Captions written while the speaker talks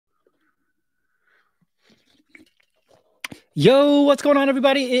Yo, what's going on,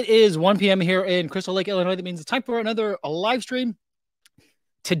 everybody? It is 1 p.m. here in Crystal Lake, Illinois. That means it's time for another live stream.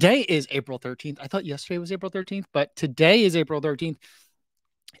 Today is April 13th. I thought yesterday was April 13th, but today is April 13th,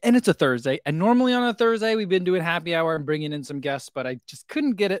 and it's a Thursday. And normally on a Thursday, we've been doing happy hour and bringing in some guests, but I just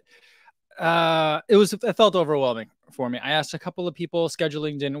couldn't get it. It felt overwhelming for me. I asked a couple of people,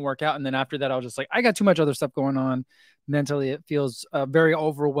 scheduling didn't work out. And then after that, I was just like, I got too much other stuff going on. Mentally, it feels very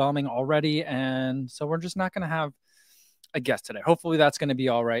overwhelming already. And so we're just not going to have a guest today. Hopefully that's going to be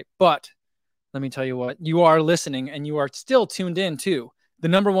all right. But let me tell you what, you are listening and you are still tuned in to the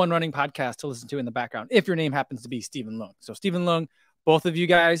number one running podcast to listen to in the background, if your name happens to be Stephen Lung. So Stephen Lung, both of you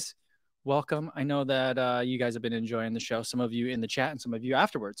guys, welcome. I know that you guys have been enjoying the show, some of you in the chat and some of you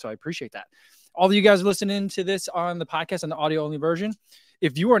afterwards. So I appreciate that. All of you guys listening to this on the podcast and the audio only version,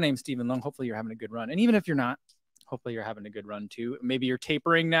 if you are named Stephen Lung, hopefully you're having a good run. And even if you're not, hopefully you're having a good run too. Maybe you're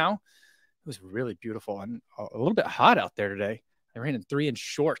tapering now. It was really beautiful and a little bit hot out there today. I ran in 3-inch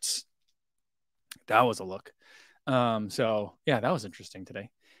shorts. That was a look. So yeah, that was interesting today.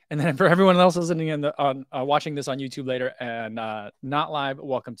 And then for everyone else listening in on watching this on YouTube later and not live,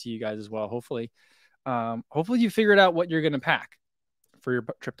 welcome to you guys as well. Hopefully you figured out what you're going to pack for your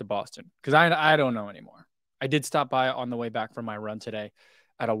trip to Boston, because I don't know anymore. I did stop by on the way back from my run today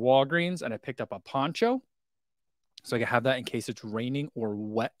at a Walgreens and I picked up a poncho. So I can have that in case it's raining or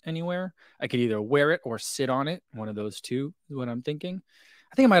wet anywhere. I could either wear it or sit on it. One of those two is what I'm thinking.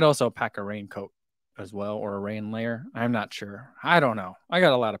 I think I might also pack a raincoat as well, or a rain layer. I'm not sure. I don't know. I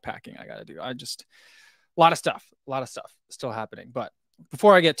got a lot of packing I got to do. A lot of stuff still happening. But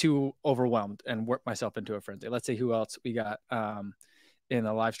before I get too overwhelmed and work myself into a frenzy, let's see who else we got in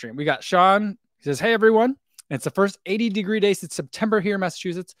the live stream. We got Sean. He says, hey, everyone. It's the first 80-degree day since September here in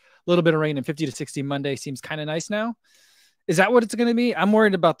Massachusetts. A little bit of rain and 50 to 60 Monday seems kind of nice now. Is that what it's going to be? I'm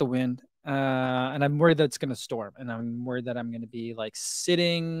worried about the wind, and I'm worried that it's going to storm, and I'm worried that I'm going to be like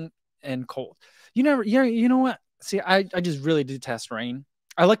sitting and cold. You know what? See, I just really detest rain.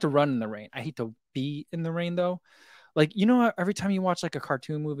 I like to run in the rain. I hate to be in the rain though. Like, you know, every time you watch like a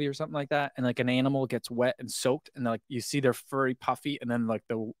cartoon movie or something like that, and like an animal gets wet and soaked, and like you see their furry puffy, and then like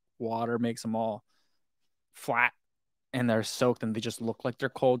the water makes them all flat and they're soaked and they just look like they're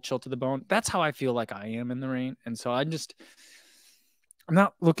cold, chilled to the bone. That's how I feel like I am in the rain. And so I'm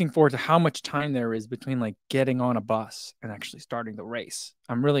not looking forward to how much time there is between like getting on a bus and actually starting the race.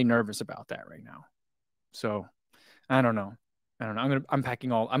 I'm really nervous about that right now. So I don't know.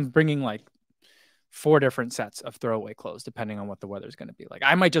 I'm bringing like 4 different sets of throwaway clothes, depending on what the weather's going to be like.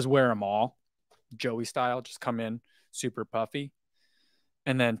 I might just wear them all Joey style, just come in super puffy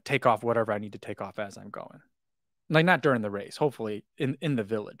and then take off whatever I need to take off as I'm going. Like not during the race, hopefully in the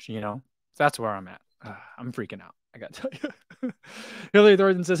village, you know. That's where I'm at. I'm freaking out. I got to tell you. Hillary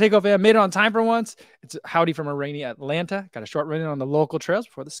Thornton says, hey, Go fam, made it on time for once. It's howdy from a rainy Atlanta. Got a short run in on the local trails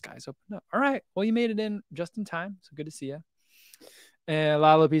before the skies open up. All right. Well, you made it in just in time. So good to see you. And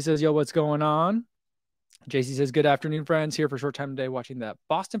Lala P says, yo, what's going on? JC says, good afternoon, friends. Here for a short time today watching that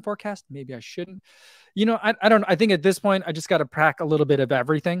Boston forecast. Maybe I shouldn't. You know, I don't. I think at this point, I just got to pack a little bit of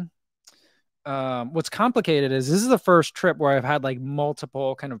everything. What's complicated is this is the first trip where I've had like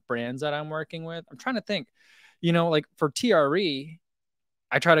multiple kind of brands that I'm working with. I'm trying to think, you know, like for TRE,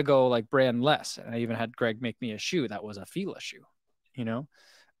 I try to go like brand less. And I even had Greg make me a shoe that was a Fila shoe, you know.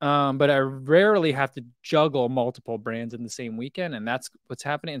 But I rarely have to juggle multiple brands in the same weekend, and that's what's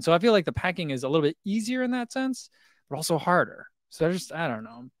happening. And so I feel like the packing is a little bit easier in that sense, but also harder. So I don't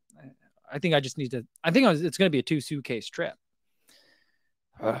know. I think I just need to. It's going to be a 2 suitcase trip.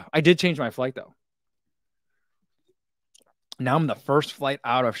 I did change my flight though. Now I'm the first flight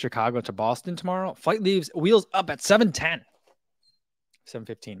out of Chicago to Boston tomorrow. Flight leaves wheels up at 7:10.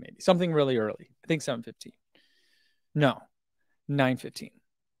 7:15 maybe. Something really early. I think 7:15. No. 9:15.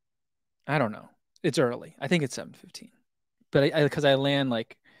 I don't know. It's early. I think it's 7:15. But because I land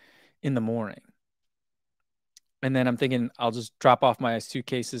like in the morning. And then I'm thinking I'll just drop off my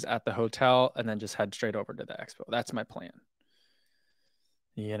suitcases at the hotel and then just head straight over to the expo. That's my plan.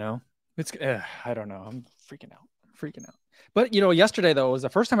 You know, I don't know. I'm freaking out. But, you know, yesterday, though, was the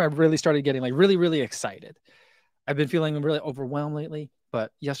first time I really started getting like really, really excited. I've been feeling really overwhelmed lately,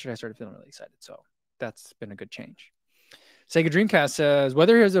 but yesterday I started feeling really excited. So that's been a good change. Sega Dreamcast says,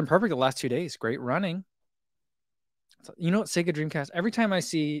 weather here has been perfect the last 2 days. Great running. So, you know what, Sega Dreamcast, every time I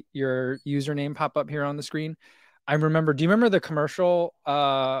see your username pop up here on the screen, do you remember the commercial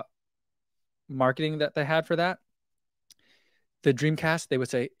marketing that they had for that? The Dreamcast, they would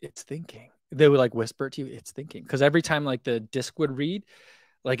say, it's thinking. They would like whisper it to you, it's thinking. Because every time like the disc would read,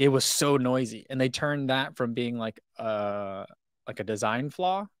 like it was so noisy. And they turned that from being like a design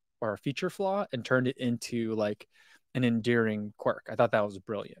flaw or a feature flaw and turned it into like an endearing quirk. I thought that was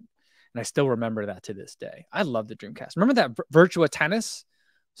brilliant. And I still remember that to this day. I love the Dreamcast. Remember that Virtua Tennis?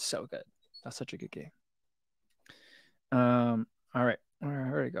 So good. That's such a good game. All right.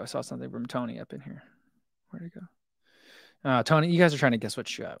 Where'd it go? I saw something from Tony up in here. Where'd it go? Tony, you guys are trying to guess what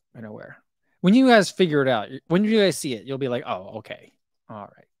shoe I know where. When you guys figure it out, when you guys see it, you'll be like, oh, okay. All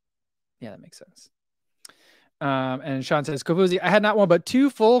right. Yeah, that makes sense. And Sean says, Kofuzi, I had not one, but 2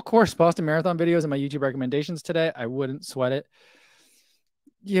 full course Boston Marathon videos in my YouTube recommendations today. I wouldn't sweat it.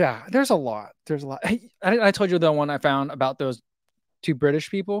 Yeah, there's a lot. There's a lot. I told you the one I found about those 2 British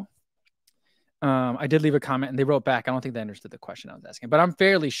people. I did leave a comment and they wrote back. I don't think they understood the question I was asking, but I'm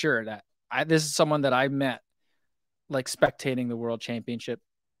fairly sure that this is someone that I met like spectating the World Championship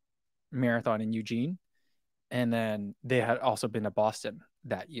marathon in Eugene. And then they had also been to Boston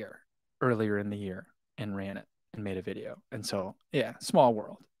that year, earlier in the year, and ran it and made a video. And so, yeah, small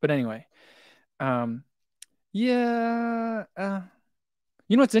world. But anyway, yeah.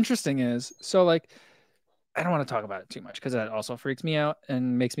 You know what's interesting is, so like, I don't want to talk about it too much because that also freaks me out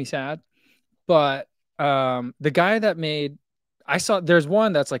and makes me sad. But the guy that made, there's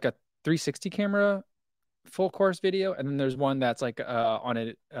one that's like a 360 camera full course video, and then there's one that's like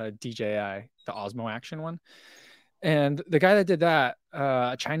on a DJI, the Osmo Action one. And the guy that did that,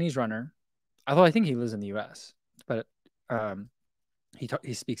 a Chinese runner, although I think he lives in the US, but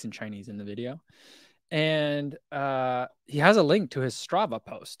he speaks in Chinese in the video. And he has a link to his Strava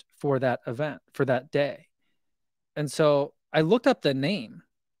post for that event, for that day. And so I looked up the name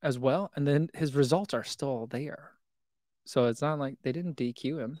as well, and then his results are still there. So it's not like they didn't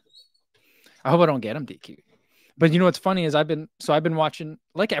DQ him. I hope I don't get him DQ'd. But you know what's funny is I've been watching,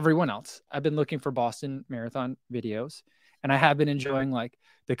 like everyone else, I've been looking for Boston Marathon videos, and I have been enjoying like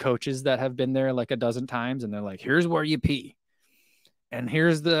the coaches that have been there like a dozen times, and they're like, here's where you pee. And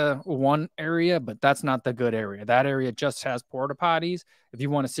here's the one area, but that's not the good area. That area just has porta potties. If you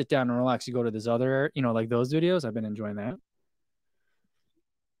want to sit down and relax, you go to this other, like those videos. I've been enjoying that.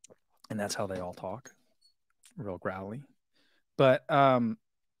 And that's how they all talk. Real growly. But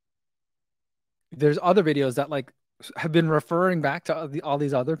there's other videos that like have been referring back to all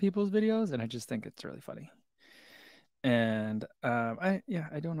these other people's videos, and I just think it's really funny. And I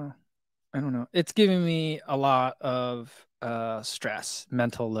don't know. It's giving me a lot of stress,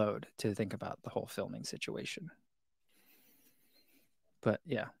 mental load to think about the whole filming situation. But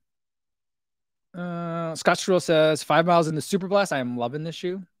yeah. Scott Stroll says 5 miles in the Super Blast. I am loving this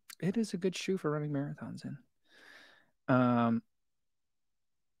shoe. It is a good shoe for running marathons in.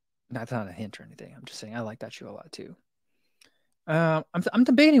 That's not a hint or anything. I'm just saying I like that shoe a lot too. I'm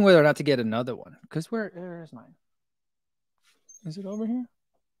debating whether or not to get another one, because where is mine? Is it over here?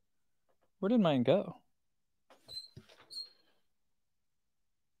 Where did mine go?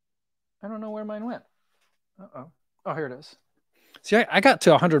 I don't know where mine went. Uh-oh. Oh, here it is. See, I got to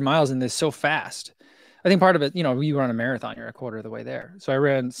 100 miles in this so fast. I think part of it, you run a marathon, you're a quarter of the way there. So I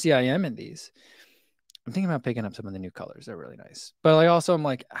ran CIM in these. I'm thinking about picking up some of the new colors. They're really nice. But I'm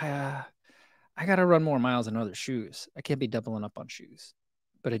like, I got to run more miles in other shoes. I can't be doubling up on shoes.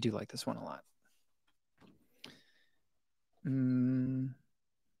 But I do like this one a lot.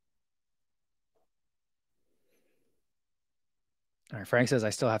 All right, Frank says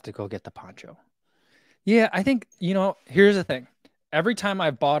I still have to go get the poncho. Yeah, I think, here's the thing. Every time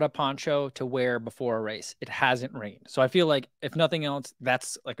I've bought a poncho to wear before a race, it hasn't rained. So I feel like if nothing else,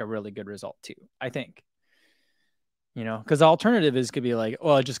 that's like a really good result too, I think. Because the alternative could be like,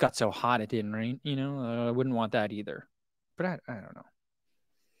 oh, it just got so hot it didn't rain. I wouldn't want that either. But I don't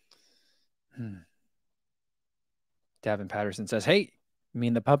know. Davin Patterson says, hey, me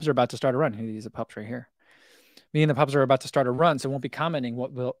and the pups are about to start a run. These are pups right here. Me and the pups are about to start a run, so won't be commenting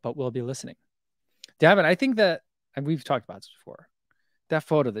but we'll be listening. Davin, I think that, and we've talked about this before, that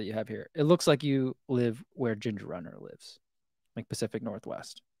photo that you have here, it looks like you live where Ginger Runner lives, like Pacific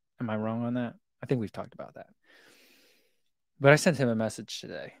Northwest. Am I wrong on that? I think we've talked about that. But I sent him a message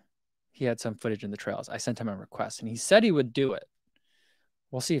today. He had some footage in the trails. I sent him a request, and he said he would do it.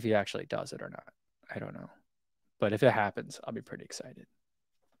 We'll see if he actually does it or not. I don't know. But if it happens, I'll be pretty excited.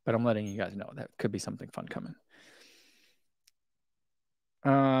 But I'm letting you guys know that could be something fun coming.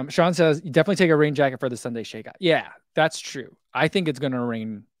 Sean says, you definitely take a rain jacket for the Sunday shakeout. Yeah, that's true. I think it's going to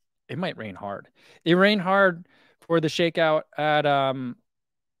rain. It might rain hard. It rained hard for the shakeout at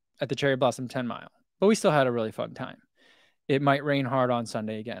the Cherry Blossom 10 mile, but we still had a really fun time. It might rain hard on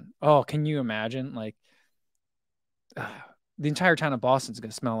Sunday again. Oh, can you imagine? Like the entire town of Boston's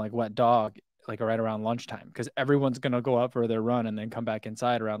going to smell like wet dog, like right around lunchtime, because everyone's going to go out for their run and then come back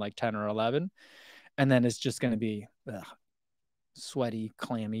inside around like 10 or 11. And then it's just going to be sweaty,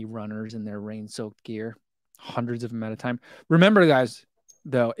 clammy runners in their rain-soaked gear. hundreds of them at a time. Remember, guys,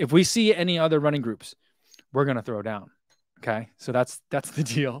 though, if we see any other running groups, we're gonna throw down. Okay, so that's the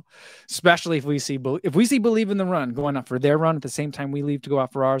deal. Especially if we see Believe in the Run going up for their run at the same time we leave to go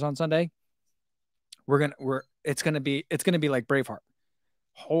out for ours on Sunday, it's gonna be like Braveheart.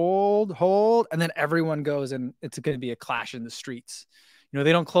 Hold, and then everyone goes, and it's gonna be a clash in the streets. You know,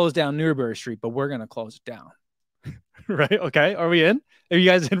 they don't close down Newbury Street, but we're gonna close it down. Right? Okay, are we in? Are you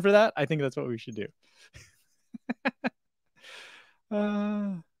guys in for that? I think that's what we should do.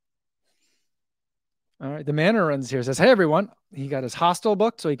 All right. The Manor runs here says, hey, everyone. He got his hostel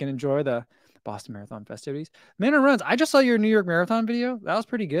booked so he can enjoy the Boston Marathon festivities. Manor runs. I just saw your New York Marathon video. That was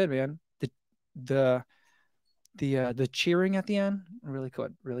pretty good, man. The cheering at the end, really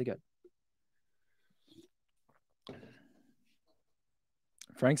good. Really good.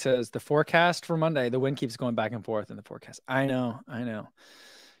 Frank says, the forecast for Monday, the wind keeps going back and forth in the forecast. I know.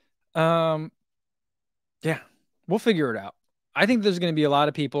 Yeah, we'll figure it out. I think there's going to be a lot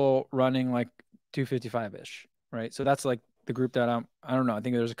of people running like 255-ish, right? So that's like the group that I don't know. I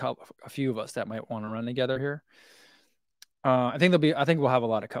think there's a few of us that might want to run together here. I think we'll have a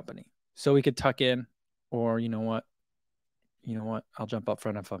lot of company. So we could tuck in, or you know what? I'll jump up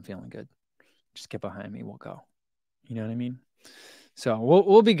front if I'm feeling good. Just get behind me, we'll go. You know what I mean? So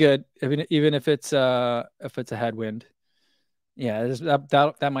we'll be good, even if it's a headwind. Yeah,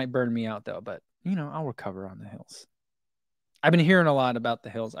 that might burn me out though, but I'll recover on the hills. I've been hearing a lot about the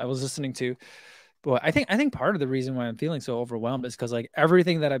hills. I was listening to, boy, I think part of the reason why I'm feeling so overwhelmed is because like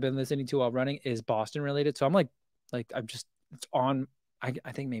everything that I've been listening to while running is Boston related. So I'm like I'm just, it's on.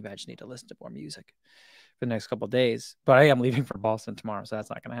 I think maybe I just need to listen to more music for the next couple of days. But I am leaving for Boston tomorrow, so that's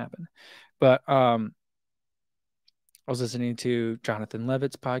not going to happen. But I was listening to Jonathan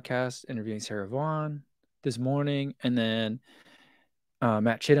Levitt's podcast interviewing Sarah Vaughan this morning, and then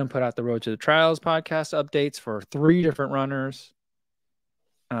Matt Chittum put out the Road to the Trials podcast updates for 3 different runners.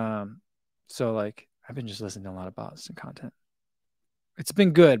 So like I've been just listening to a lot of Boston content. It's been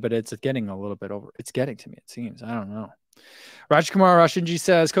good, but it's getting a little bit over. It's getting to me, it seems. I don't know. Raj Kumar Rashinji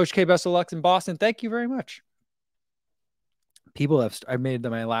says, Coach K, best of luck in Boston. Thank you very much. I made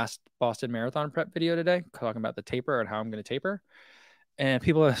my last Boston Marathon prep video today, talking about the taper and how I'm going to taper. And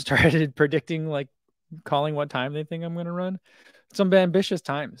people have started predicting, like calling what time they think I'm going to run. Some ambitious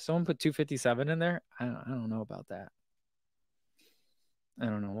times. Someone put 2:57 in there. I don't know about that. I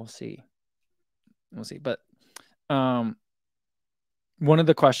don't know. We'll see. But one of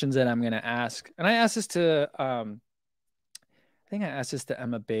the questions that I'm going to ask, and I asked this to, I think I asked this to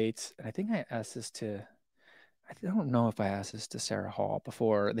Emma Bates, and I think I asked this to, I don't know if I asked this to Sarah Hall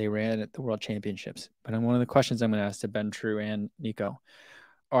before they ran at the World Championships, but one of the questions I'm going to ask to Ben True and Nico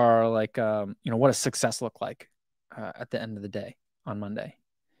are like, what does success look like at the end of the day on Monday,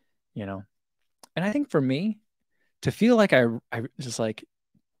 And I think for me, to feel like I just like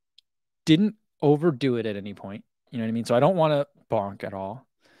didn't overdo it at any point, you know what I mean? So I don't want to bonk at all.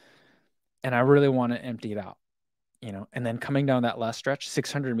 And I really want to empty it out, and then coming down that last stretch,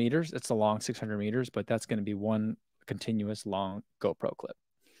 600 meters, it's a long 600 meters, but that's going to be one continuous long GoPro clip,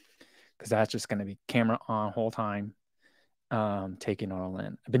 because that's just going to be camera on whole time, taking it all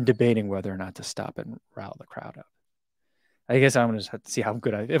in. I've been debating whether or not to stop and rile the crowd up. I guess I'm going to just have to see how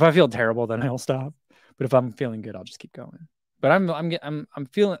good if I feel terrible, then I'll stop. But if I'm feeling good, I'll just keep going. But I'm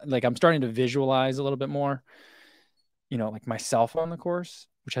feeling like I'm starting to visualize a little bit more, like myself on the course,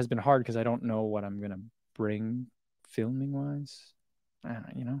 which has been hard because I don't know what I'm going to bring filming wise,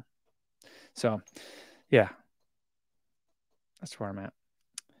 So yeah, that's where I'm at.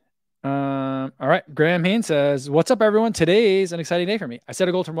 All right. Graham Haynes says, what's up, everyone? Today's an exciting day for me. I set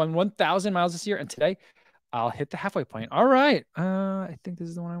a goal to run 1,000 miles this year, and today I'll hit the halfway point. All right. I think this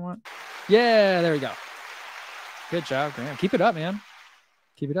is the one I want. Yeah, there we go. Good job, Graham. Keep it up, man.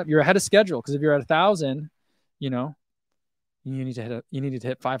 Keep it up. You're ahead of schedule, because if you're at 1,000, you need to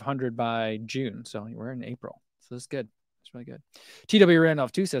hit 500 by June. So we're in April. So that's good. It's really good. TW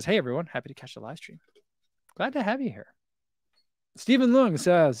Randolph 2 says, hey, everyone. Happy to catch the live stream. Glad to have you here. Stephen Leung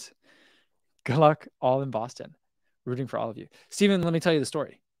says, good luck all in Boston. Rooting for all of you. Stephen, let me tell you the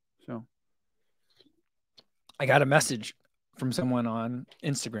story. So I got a message from someone on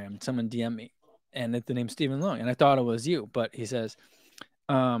Instagram. Someone DM'd me, and the name's Stephen Leung, and I thought it was you, but he says,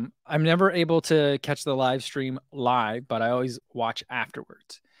 I'm never able to catch the live stream live, but I always watch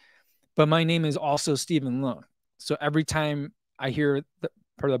afterwards. But my name is also Stephen Leung. So every time I hear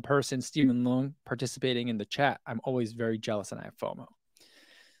the person Stephen Leung participating in the chat, I'm always very jealous, and I have FOMO.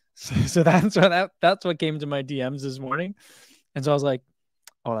 So that's what came to my DMs this morning. And so I was like,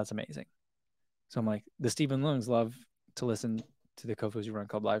 oh, that's amazing. So I'm like, the Stephen Leungs love to listen to the Kofuzi Run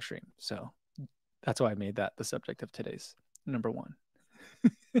Club live stream. So That's why I made that the subject of today's number one.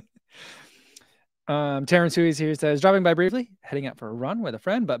 Terrence Huey's here says, dropping by briefly, heading out for a run with a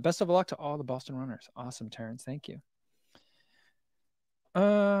friend, but best of luck to all the Boston runners. Awesome, Terrence. Thank you.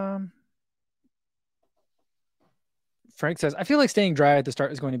 Frank says, I feel like staying dry at the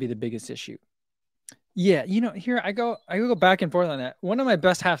start is going to be the biggest issue. Yeah, here I go back and forth on that. One of my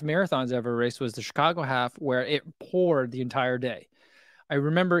best half marathons I ever raced was the Chicago half, where it poured the entire day. I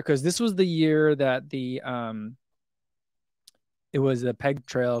remember because this was the year that it was the Peg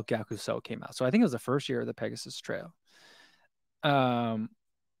Trail Gakuso came out. So I think it was the first year of the Pegasus Trail.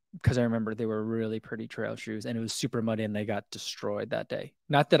 Because I remember they were really pretty trail shoes, and it was super muddy, and they got destroyed that day.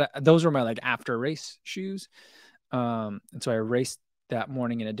 Not that those were my like after race shoes. And so I raced that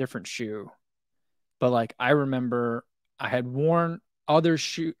morning in a different shoe. But like I remember I had worn those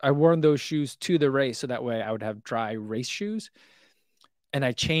shoes to the race, so that way I would have dry race shoes. And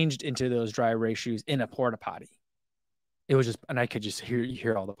I changed into those dry race shoes in a porta potty. It was just, and I could just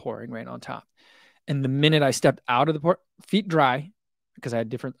hear all the pouring right on top. And the minute I stepped out of the feet dry, because I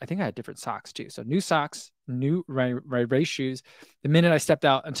think I had different socks too. So new socks, new race shoes. The minute I stepped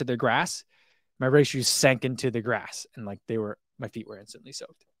out into the grass, my race shoes sank into the grass, and like my feet were instantly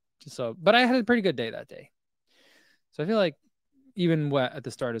soaked. So, but I had a pretty good day that day. So I feel like even wet at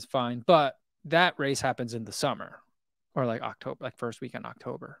the start is fine, but that race happens in the summer or like October, like first week in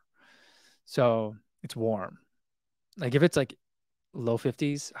October. So it's warm. Like if it's like low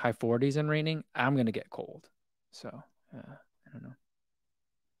 50s, high 40s and raining, I'm going to get cold. So I don't know.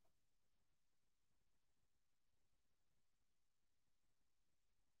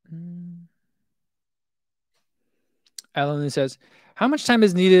 Alan says, how much time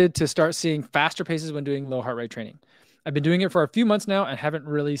is needed to start seeing faster paces when doing low heart rate training? I've been doing it for a few months now and haven't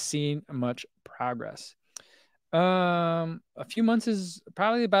really seen much progress. A few months is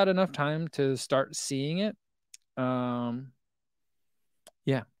probably about enough time to start seeing it.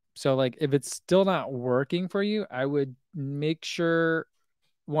 Yeah. So like if it's still not working for you, I would make sure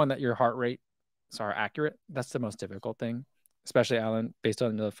one that your heart rates are accurate. That's the most difficult thing, especially Alan, based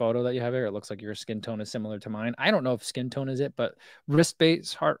on the photo that you have here. It looks like your skin tone is similar to mine. I don't know if skin tone is it, but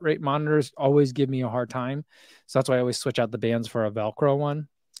wrist-based heart rate monitors always give me a hard time. So that's why I always switch out the bands for a Velcro one.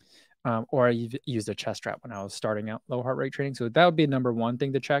 Or I used a chest strap when I was starting out low heart rate training. So that would be number one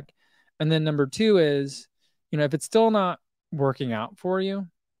thing to check. And then number two is, if it's still not working out for you,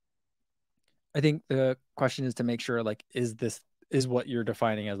 I think the question is to make sure, like, is what you're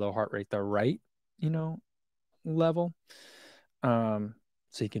defining as low heart rate the right, level? So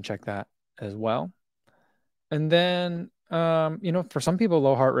you can check that as well. And then, for some people,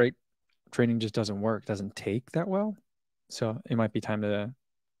 low heart rate training just doesn't work, doesn't take that well. So it might be time to,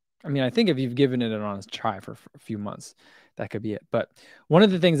 I think if you've given it an honest try for a few months, that could be it. But one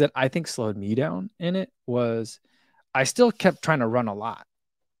of the things that I think slowed me down in it was I still kept trying to run a lot.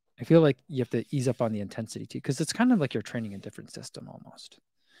 I feel like you have to ease up on the intensity too, because it's kind of like you're training a different system almost.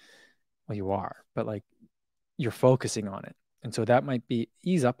 Well, you are, but like you're focusing on it. And so that might be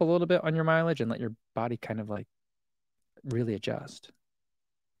ease up a little bit on your mileage and let your body kind of like really adjust.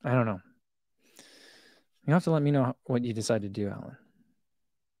 I don't know. You have to let me know what you decide to do, Alan.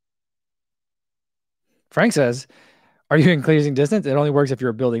 Frank says, are you increasing distance? It only works if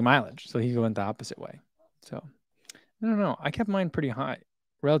you're building mileage. So he went the opposite way. So I don't know. I kept mine pretty high,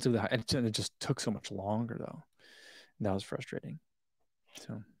 relatively high. It just took so much longer though. That was frustrating.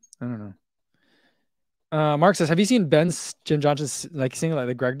 So I don't know. Mark says, have you seen Ben's Jim Johnson's like seeing like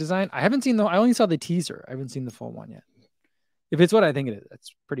the Greg design? I haven't seen I only saw the teaser. I haven't seen the full one yet. If it's what I think it is, it's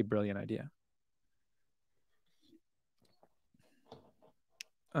a pretty brilliant idea.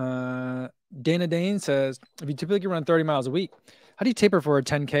 Dana Dane says, if you typically run 30 miles a week, how do you taper for a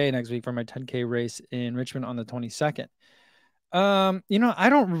 10K next week for my 10K race in Richmond on the 22nd? I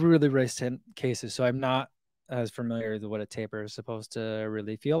don't really race 10 cases, so I'm not as familiar with what a taper is supposed to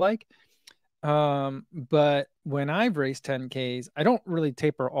really feel like. But when I've raced 10Ks, I don't really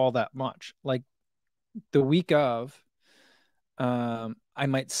taper all that much. Like the week of, I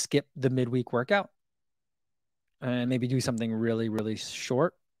might skip the midweek workout and maybe do something really, really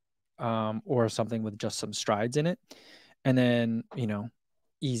short, or something with just some strides in it. And then,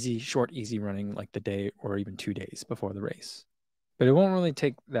 easy running like the day or even 2 days before the race. But it won't really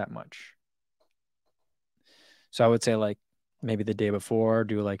take that much. So I would say like maybe the day before,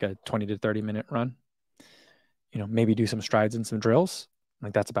 do like a 20 to 30 minute run. Maybe do some strides and some drills.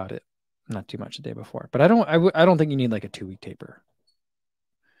 Like that's about it. Not too much the day before. But I don't think you need like a 2-week taper.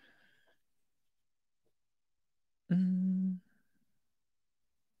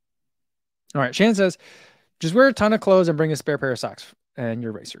 All right. Shannon says, just wear a ton of clothes and bring a spare pair of socks and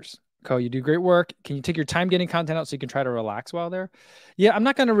your racers. Co, you do great work. Can you take your time getting content out so you can try to relax while there? Yeah, I'm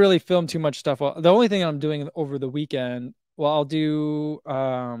not going to really film too much stuff. Well, the only thing I'm doing over the weekend, well, I'll do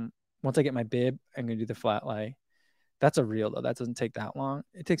once I get my bib, I'm going to do the flat lay. That's a reel though. That doesn't take that long.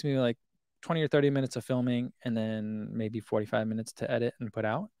 It takes me like 20 or 30 minutes of filming and then maybe 45 minutes to edit and put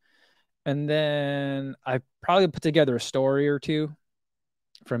out. And then I probably put together a story or two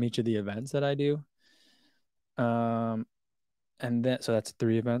from each of the events that I do. And then so that's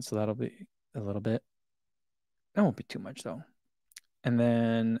 3 events, so that'll be a little bit. That won't be too much though. And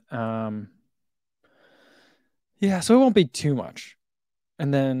then yeah, so it won't be too much.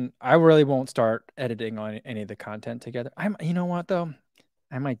 And then I really won't start editing on any of the content together. You know what though?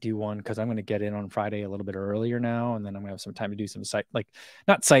 I might do one because I'm going to get in on Friday a little bit earlier now, and then I'm going to have some time to do some like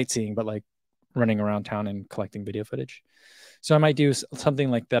not sightseeing, but like running around town and collecting video footage. So I might do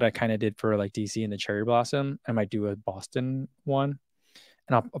something like that I kind of did for like DC and the Cherry Blossom. I might do a Boston one,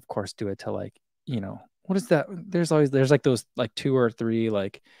 and I'll of course do it to like, what is that? There's like those like 2 or 3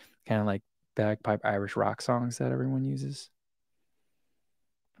 like kind of like bagpipe Irish rock songs that everyone uses.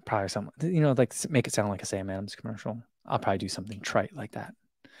 Probably something, like make it sound like a Sam Adams commercial. I'll probably do something trite like that.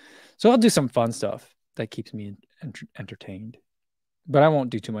 So I'll do some fun stuff that keeps me entertained, but I won't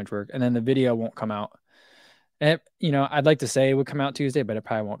do too much work. And then the video won't come out. And, I'd like to say it would come out Tuesday, but it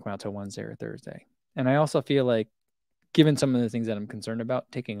probably won't come out till Wednesday or Thursday. And I also feel like, given some of the things that I'm concerned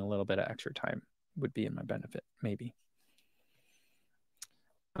about, taking a little bit of extra time would be in my benefit, maybe.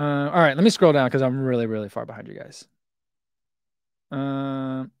 All right, let me scroll down because I'm really, really far behind you guys.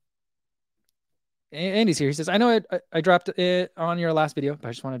 Andy's here. He says, I know I dropped it on your last video, but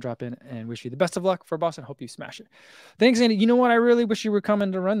I just want to drop in and wish you the best of luck for Boston. Hope you smash it. Thanks, Andy. You know what? I really wish you were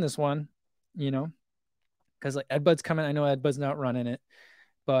coming to run this one, because like Ed Bud's coming. I know Ed Bud's not running it,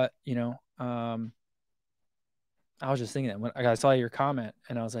 but I was just thinking that when I saw your comment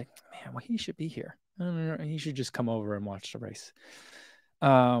and I was like, man, well, he should be here. I don't know, he should just come over and watch the race.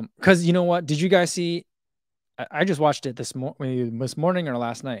 Because you know what? Did you guys see? I just watched it this morning or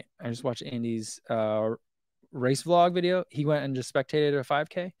last night. I just watched Andy's race vlog video. He went and just spectated a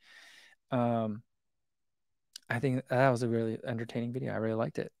 5K. I think that was a really entertaining video. I really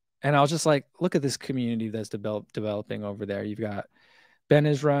liked it. And I was just like, look at this community that's developing over there. You've got Ben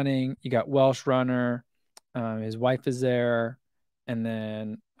is running. You got Welsh runner. His wife is there. And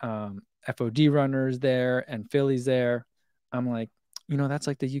then FOD runners there and Philly's there. I'm like, that's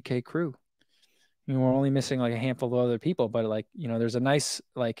like the UK crew. We're only missing like a handful of other people, but like, there's a nice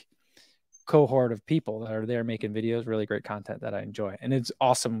like cohort of people that are there making videos, really great content that I enjoy. And it's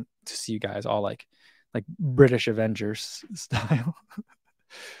awesome to see you guys all like British Avengers style.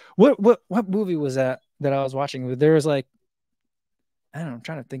 What movie was that I was watching? There was like, I don't know, I'm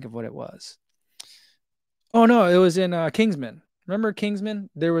trying to think of what it was. Oh no, it was in Kingsman. Remember Kingsman?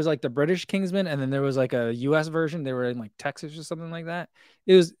 There was like the British Kingsman, and then there was like a US version. They were in like Texas or something like that.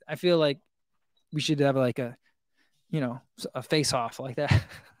 I feel like we should have like a face off like that.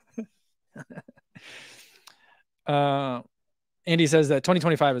 Andy says that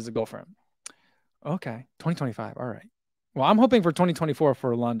 2025 is the goal for him. Okay, 2025. All right. Well, I'm hoping for 2024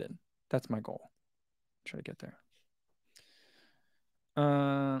 for London. That's my goal. Try to get there.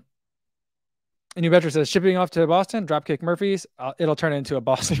 And New Bedford says shipping off to Boston, Dropkick Murphys. It'll turn into a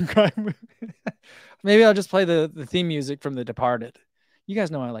Boston crime movie. Maybe I'll just play the theme music from The Departed. You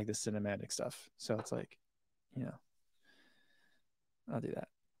guys know I like the cinematic stuff, so it's like, I'll do that.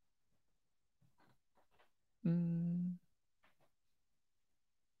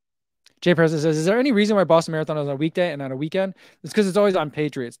 Jay President says, is there any reason why Boston Marathon is on a weekday and not a weekend? It's because it's always on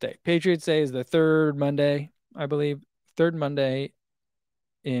Patriots Day. Patriots Day is the third Monday, I believe, third Monday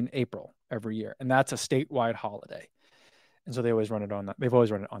in April every year. And that's a statewide holiday. And so they always run it on that. They've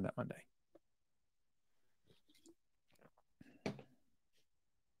always run it on that Monday.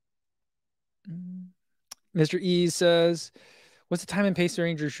 Mr. E says, what's the time and pace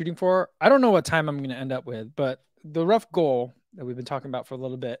range you're shooting for? I don't know what time I'm going to end up with, but the rough goal that we've been talking about for a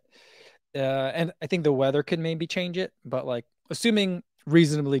little bit, and I think the weather could maybe change it, but like assuming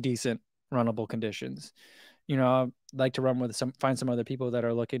reasonably decent runnable conditions, I'd like to run with find some other people that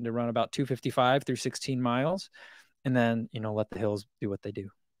are looking to run about 255 through 16 miles, and then, let the hills do what they do,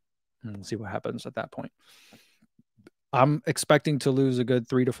 and we'll see what happens at that point. I'm expecting to lose a good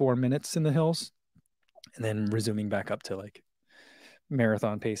 3 to 4 minutes in the hills, and then resuming back up to like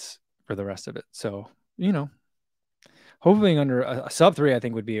marathon pace for the rest of it. So, hoping under a sub 3, I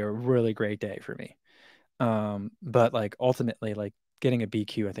think would be a really great day for me. But like ultimately, like getting a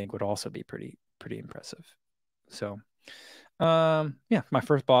BQ, I think would also be pretty impressive. So, yeah, my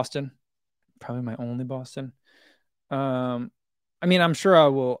first Boston, probably my only Boston. I mean, I'm sure I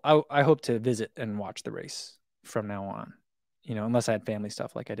will. I hope to visit and watch the race from now on, unless I had family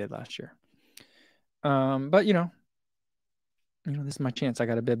stuff like I did last year. But this is my chance. I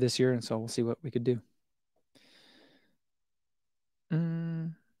got a bib this year, and so we'll see what we could do.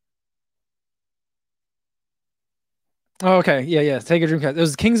 Mm. Oh, okay, yeah. Take a dream cast. It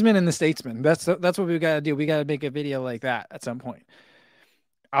was Kingsman and the Statesman. That's what we got to do. We got to make a video like that at some point.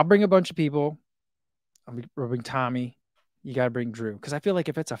 I'll bring a bunch of people. We'll bring Tommy. You got to bring Drew because I feel like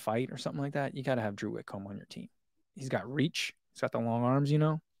if it's a fight or something like that, you got to have Drew Whitcomb on your team. He's got reach. He's got the long arms,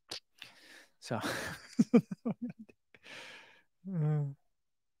 So I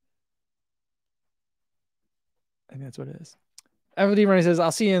think that's what it is. Everybody Running says,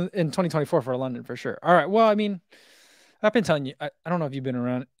 I'll see you in 2024 for London for sure. All right. Well, I mean, I've been telling you, I don't know if you've been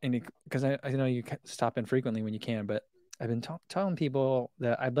around any, because I know you stop in frequently when you can, but I've been telling people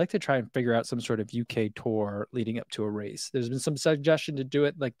that I'd like to try and figure out some sort of UK tour leading up to a race. There's been some suggestion to do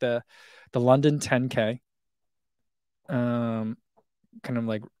it like the London 10K, kind of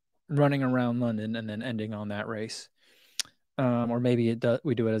like running around London and then ending on that race. Or maybe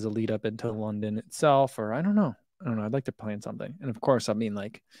we do it as a lead up into London itself, or I don't know. I'd like to plan something. And of course, I mean,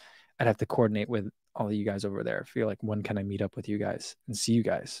 like, I'd have to coordinate with all of you guys over there. I feel like when can I meet up with you guys and see you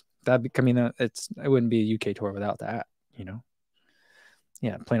guys? It wouldn't be a UK tour without that,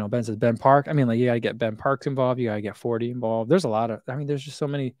 Yeah, plain old Ben says Ben Park. I mean, like, you got to get Ben Parks involved. You got to get 40 involved. There's a lot of, there's just so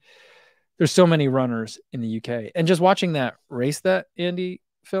many, there's so many runners in the UK. And just watching that race that Andy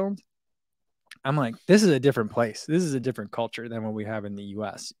filmed, I'm like, this is a different place. This is a different culture than what we have in the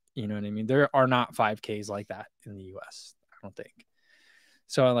US. You know what I mean? There are not 5Ks like that in the US, I don't think.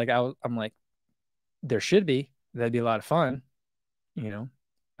 So I'm like, there should be. That'd be a lot of fun,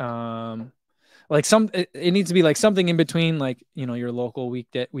 like it needs to be like something in between, like, your local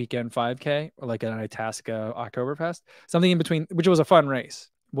weekend 5K or like an Itasca Oktoberfest, something in between, which was a fun race,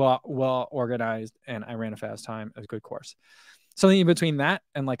 well organized, and I ran a fast time. It was a good course. Something in between that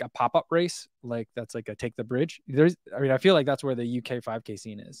and like a pop-up race, like that's like a take the bridge. I feel like that's where the UK 5K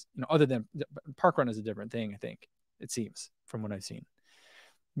scene is, other than park run is a different thing, I think, it seems, from what I've seen.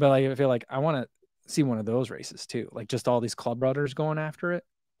 But like, I feel like I want to see one of those races too, like just all these club runners going after it.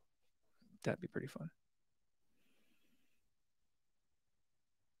 That'd be pretty fun.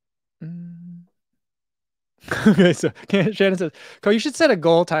 Okay, so Shannon says, "Co, you should set a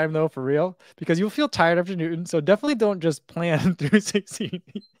goal time though, for real, because you'll feel tired after Newton. So definitely don't just plan through 16."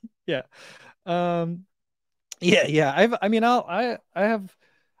 Yeah. Yeah. I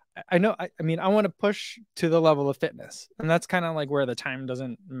know. I mean, I want to push to the level of fitness, and that's kind of like where the time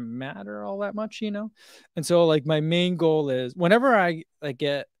doesn't matter all that much, And so, like, my main goal is whenever I like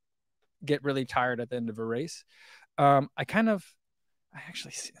get really tired at the end of a race, I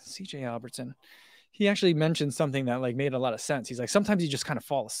actually, CJ Albertson, he actually mentioned something that like made a lot of sense. He's like, sometimes you just kind of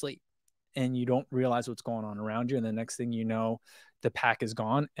fall asleep and you don't realize what's going on around you, and the next thing you know, the pack is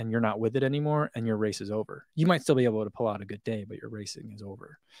gone and you're not with it anymore, and your race is over. You might still be able to pull out a good day, but your racing is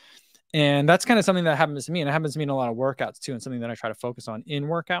over. And that's kind of something that happens to me, and it happens to me in a lot of workouts too, and something that I try to focus on in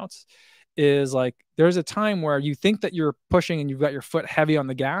workouts is like, there's a time where you think that you're pushing and you've got your foot heavy on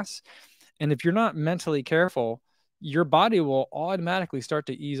the gas, and if you're not mentally careful, your body will automatically start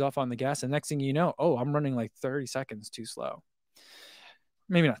to ease off on the gas. And next thing you know, oh, I'm running like 30 seconds too slow.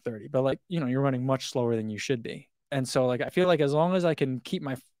 Maybe not 30, but like, you're running much slower than you should be. And so like, I feel like as long as I can keep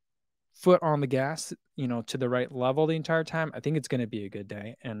my foot on the gas, to the right level the entire time, I think it's going to be a good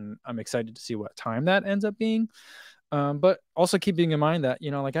day. And I'm excited to see what time that ends up being. But also keeping in mind that,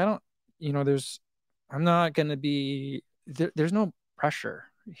 like, I don't, I'm not going to be, there's no pressure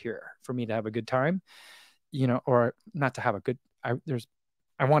here for me to have a good time, or not to have a good, I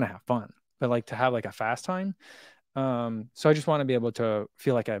want to have fun, but like to have like a fast time. So I just want to be able to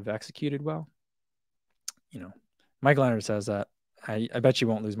feel like I've executed well. Mike Leonard says that I bet you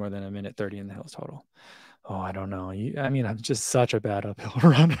won't lose more than 1:30 in the hills total. Oh, I don't know. I'm just such a bad uphill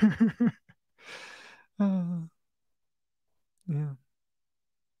runner. Yeah.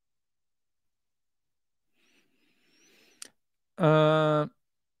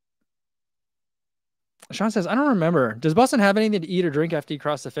 Sean says, I don't remember. Does Boston have anything to eat or drink after you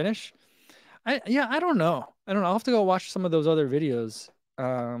cross the finish? I don't know. I'll have to go watch some of those other videos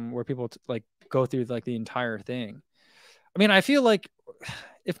where people like go through like the entire thing. I mean, I feel like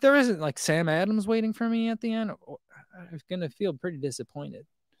if there isn't like Sam Adams waiting for me at the end, I'm gonna feel pretty disappointed.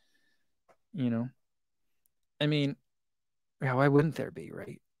 I mean, yeah, why wouldn't there be,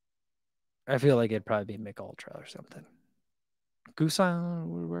 right? I feel like it'd probably be Mick Ultra or something. Goose Island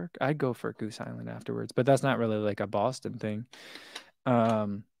would work. I'd go for Goose Island afterwards, but that's not really like a Boston thing. Yeah,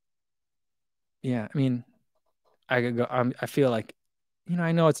 I mean, I could go. I feel like,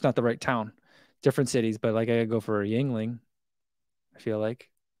 I know it's not the right town, different cities, but like I could go for a Yingling. I feel like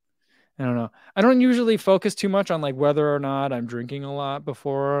I don't know. I don't usually focus too much on like whether or not I'm drinking a lot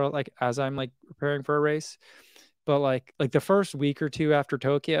before, like as I'm like preparing for a race. But like the first week or two after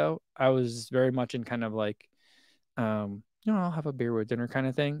Tokyo, I was very much in kind of like I'll have a beer with dinner kind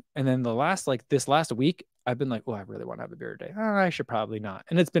of thing. And then this last week, I've been like, oh, I really want to have a beer today. Oh, I should probably not.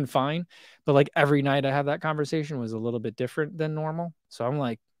 And it's been fine. But like every night I have that conversation was a little bit different than normal. So I'm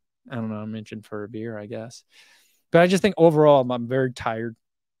like, I don't know, I'm mentioned for a beer, I guess. But I just think overall I'm very tired.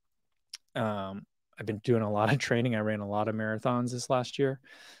 I've been doing a lot of training. I ran a lot of marathons this last year.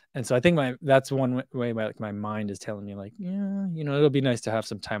 And so I think that's one way my mind is telling me like, yeah, it'll be nice to have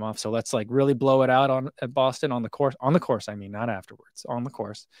some time off. So let's like really blow it out at Boston on the course. I mean, not afterwards, on the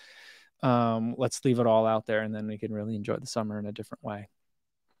course. Let's leave it all out there and then we can really enjoy the summer in a different way.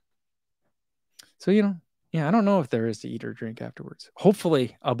 So, yeah, I don't know if there is to eat or drink afterwards.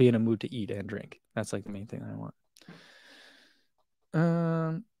 Hopefully I'll be in a mood to eat and drink. That's like the main thing I want.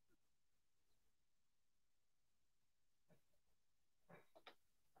 Um,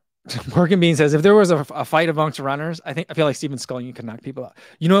 Morgan Bean says, if there was a fight amongst runners, I feel like Steven Scullion could knock people out.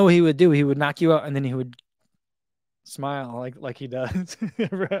 You know what he would do? He would knock you out and then he would smile like he does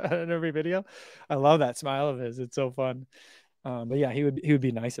in every video. I love that smile of his. It's so fun. But yeah, he would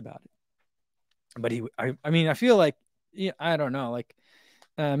be nice about it. But I mean, I feel like, yeah, I don't know, like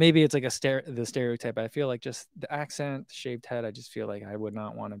maybe it's like the stereotype. I feel like just the accent, the shaved head. I just feel like I would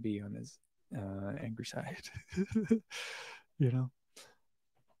not want to be on his angry side. you know.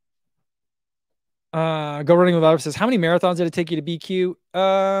 Go running with Oliver says, how many marathons did it take you to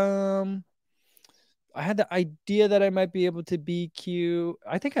BQ? I had the idea that I might be able to BQ.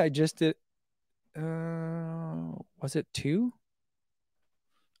 I think I just did. Was it two?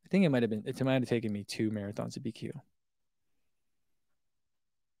 I think it might have taken me two marathons to BQ.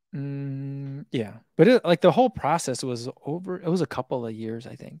 Yeah, but like the whole process was over. It was a couple of years,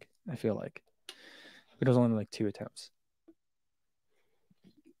 I think. I feel like it was only like two attempts.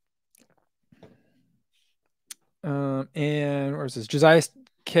 And where's this? Josiah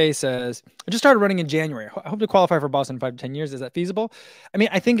K says, I just started running in January. I hope to qualify for Boston in 5 to 10 years. Is that feasible? I mean,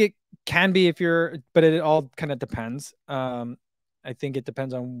 I think it can be but it all kind of depends. I think it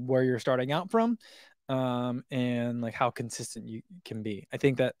depends on where you're starting out from, and like how consistent you can be. I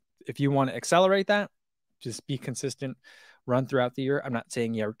think that if you want to accelerate that, just be consistent, run throughout the year. I'm not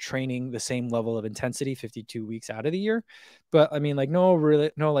saying you're training the same level of intensity 52 weeks out of the year, but I mean, like, no,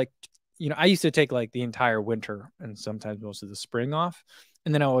 like, I used to take like the entire winter and sometimes most of the spring off.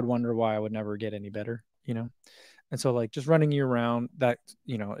 And then I would wonder why I would never get any better. And so like just running year round, that,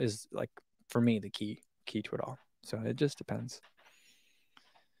 is like for me the key to it all. So it just depends.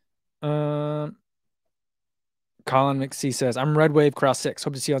 Colin McC says, I'm Red Wave Cross 6.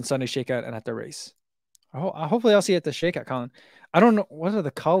 Hope to see you on Sunday shakeout and at the race. Hopefully I'll see you at the shakeout, Colin. I don't know. What are the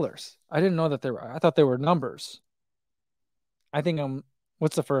colors? I didn't know that I thought they were numbers. I think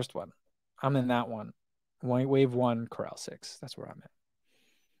what's the first one? I'm in that one. Wave 1, Corral 6. That's where I'm at.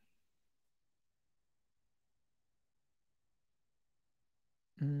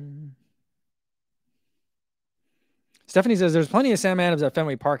 Stephanie says there's plenty of Sam Adams at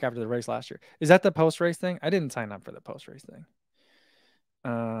Fenway Park after the race last year. Is that the post-race thing? I didn't sign up for the post-race thing.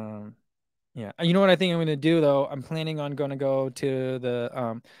 Yeah. You know what I think I'm going to do though? I'm planning on going to go to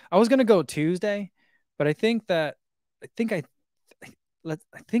the I was going to go Tuesday, but I think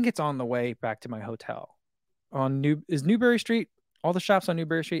it's on the way back to my hotel is Newbury Street, all the shops on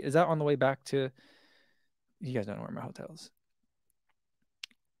Newbury Street, is that on the way back to, you guys don't know where my hotel is.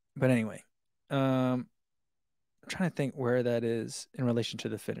 But anyway, I'm trying to think where that is in relation to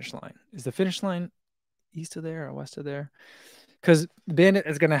the finish line. Is the finish line east of there or west of there? Because Bandit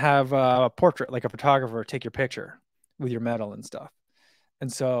is going to have a portrait, like a photographer, take your picture with your medal and stuff.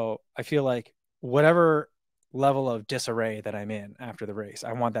 And so I feel like whatever level of disarray that I'm in after the race,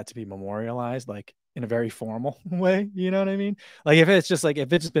 I want that to be memorialized, like in a very formal way. You know what I mean? Like if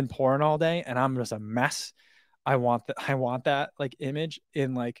it's been pouring all day and I'm just a mess, I want that like image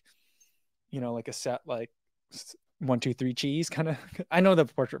in like, like a set, like 1, 2, 3 cheese kind of. I know the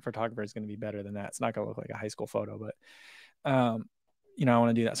portrait photographer is going to be better than that. It's not going to look like a high school photo, but I want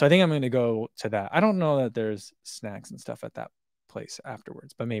to do that. So I think I'm going to go to that. I don't know that there's snacks and stuff at that place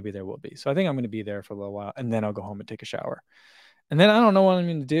afterwards, but maybe there will be. So I think I'm going to be there for a little while and then I'll go home and take a shower. And then I don't know what I'm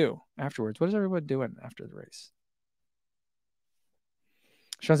going to do afterwards. What is everybody doing after the race?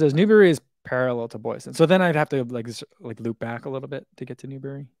 Sean says Newbury is parallel to Boylston. So then I'd have to like loop back a little bit to get to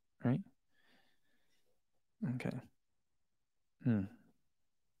Newbury, right? Okay. All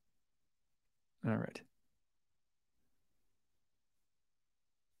right.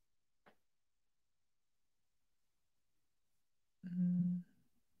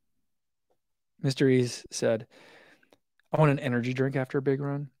 Mysteries said, I want an energy drink after a big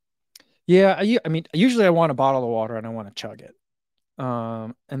run. Yeah, I mean, usually I want a bottle of water and I want to chug it.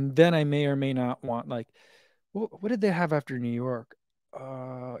 And then I may or may not want like, what did they have after New York?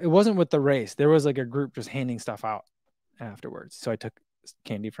 It wasn't with the race. There was like a group just handing stuff out afterwards. So I took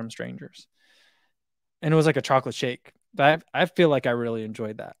candy from strangers, and it was like a chocolate shake. I feel like I really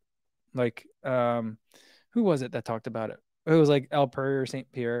enjoyed that. Like, who was it that talked about it? It was like El Purry or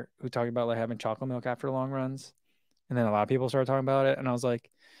St. Pierre who talked about like having chocolate milk after long runs. And then a lot of people started talking about it. And I was like,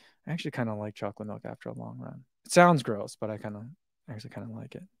 I actually kind of like chocolate milk after a long run. It sounds gross, but I actually kind of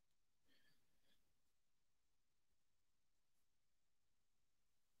like it.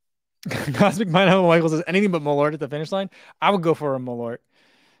 Cosmic Pineapple Michael says anything but Malort at the finish line. I would go for a Malort.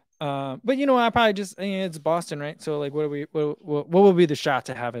 But you know, I probably just it's Boston, right? So like, what would be the shot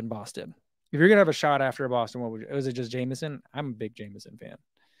to have in Boston? If you're gonna have a shot after Boston, what would you? Was it just Jameson? I'm a big Jameson fan.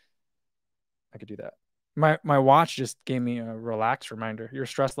 I could do that. My watch just gave me a relax reminder. Your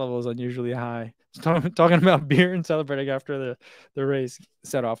stress level is unusually high. Talking about beer and celebrating after the race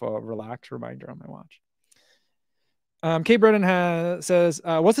set off a relax reminder on my watch. Kate Brennan says,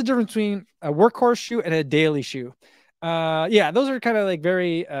 what's the difference between a workhorse shoe and a daily shoe? Yeah, those are kind of like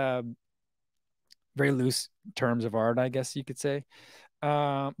very loose terms of art, I guess you could say.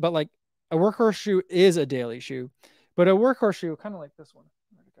 But like a workhorse shoe is a daily shoe, but a workhorse shoe, kind of like this one.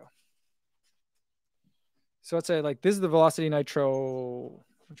 Where'd it go? So let's say like this is the Velocity Nitro.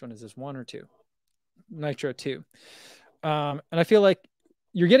 Which one is this? 1 or 2? Nitro 2. And I feel like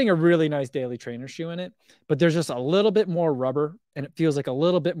you're getting a really nice daily trainer shoe in it, but there's just a little bit more rubber and it feels like a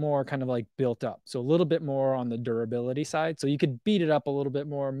little bit more kind of like built up. So a little bit more on the durability side. So you could beat it up a little bit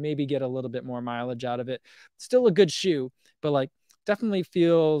more, maybe get a little bit more mileage out of it. Still a good shoe, but like definitely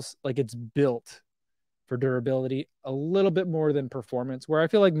feels like it's built for durability a little bit more than performance, where I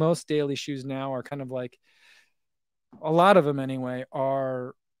feel like most daily shoes now are kind of like, a lot of them anyway,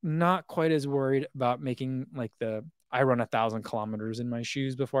 are not quite as worried about making like I run 1,000 kilometers in my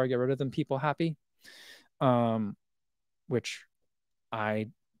shoes before I get rid of them people happy. Which I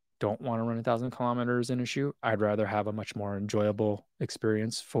don't want to run 1,000 kilometers in a shoe. I'd rather have a much more enjoyable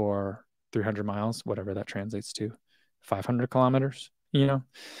experience for 300 miles, whatever that translates to, 500 kilometers, you know?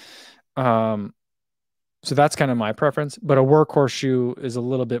 So that's kind of my preference, but a workhorse shoe is a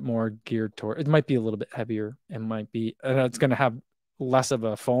little bit more geared toward, it might be a little bit heavier and might be, it's going to have less of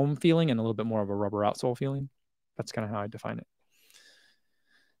a foam feeling and a little bit more of a rubber outsole feeling. That's kind of how I define it.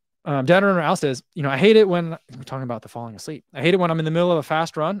 Dad Runner Al says, I hate it when we're talking about the falling asleep. I hate it when I'm in the middle of a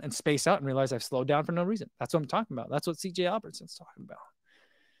fast run and space out and realize I've slowed down for no reason. That's what I'm talking about. That's what CJ Albertson's talking about.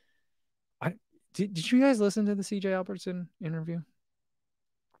 Did you guys listen to the CJ Albertson interview?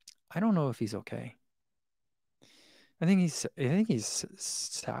 I don't know if he's okay. I think he's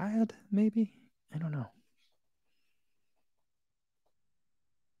sad, maybe. I don't know.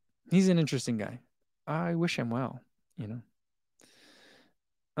 He's an interesting guy. I wish him well,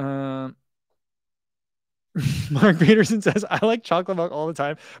 Mark Peterson says, I like chocolate milk all the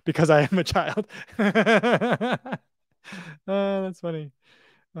time because I am a child. Oh, that's funny.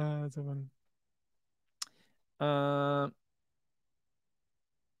 That's so funny. All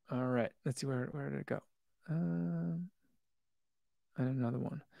right. Let's see where did it go? And another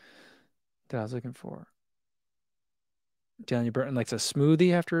one that I was looking for. Daniel Burton likes a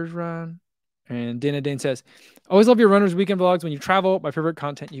smoothie after his run. And Dana Dane says, always love your runners weekend vlogs when you travel. My favorite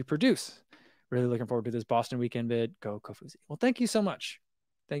content you produce. Really looking forward to this Boston weekend vid. Go Kofuzi. Well, thank you so much.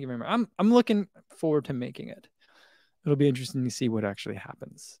 Thank you very much. I'm looking forward to making it. It'll be interesting to see what actually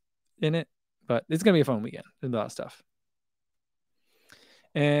happens in it, but it's going to be a fun weekend. There's a lot of stuff.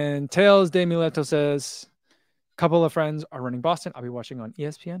 And Tails de Mileto says, a couple of friends are running Boston. I'll be watching on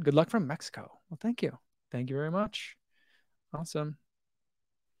ESPN. Good luck from Mexico. Well, thank you. Thank you very much. Awesome.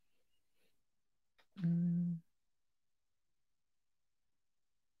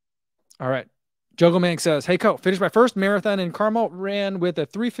 All right. Juggleman says, hey, Co, finished my first marathon in Carmel, ran with a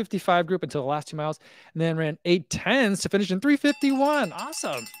 3:55 group until the last 2 miles, and then ran 8:10s to finish in 3:51.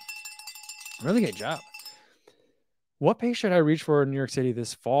 Awesome. Really good job. What pace should I reach for in New York City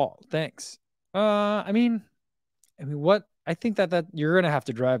this fall? Thanks. I mean, what I think that you're going to have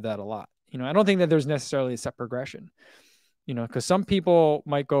to drive that a lot. I don't think that there's necessarily a set progression, because some people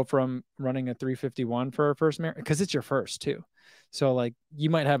might go from running a 3:51 for a first marathon because it's your first too. So like you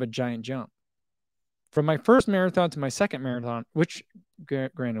might have a giant jump from my first marathon to my second marathon, which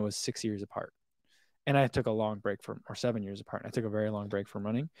granted was 6 years apart. And I took a long break or 7 years apart. I took a very long break from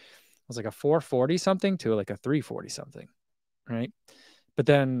running. It was like a 440 something to like a 340 something. Right. But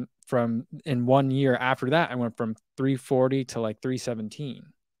then in 1 year after that, I went from 340 to like 317.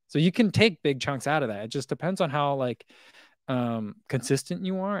 So you can take big chunks out of that. It just depends on how like consistent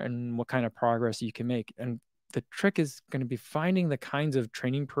you are and what kind of progress you can make. And the trick is going to be finding the kinds of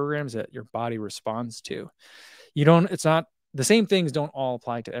training programs that your body responds to. It's not the same things don't all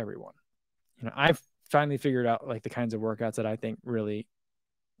apply to everyone. I've finally figured out like the kinds of workouts that I think really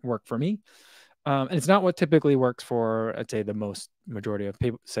work for me. And it's not what typically works for, I'd say, the majority of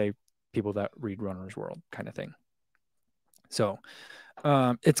people, say people that read Runner's World kind of thing. So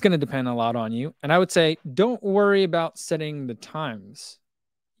it's going to depend a lot on you. And I would say, don't worry about setting the times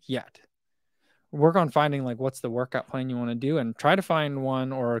yet. Work on finding like what's the workout plan you want to do, and try to find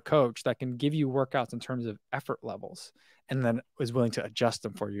one or a coach that can give you workouts in terms of effort levels and then is willing to adjust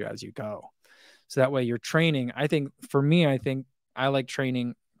them for you as you go. So that way you're training. I think for me, I like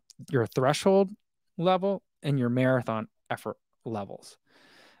training your threshold level and your marathon effort levels.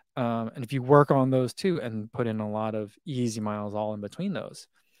 And if you work on those two and put in a lot of easy miles all in between those,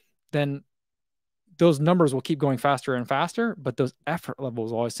 then those numbers will keep going faster and faster, but those effort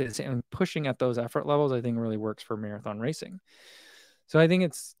levels always stay the same. And pushing at those effort levels, I think, really works for marathon racing. So I think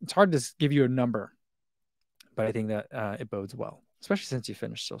it's hard to give you a number, but I think that it bodes well, especially since you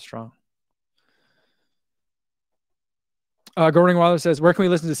finished so strong. Gordon Wilder says, where can we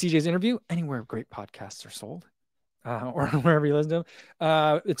listen to CJ's interview? Anywhere great podcasts are sold, or wherever you listen to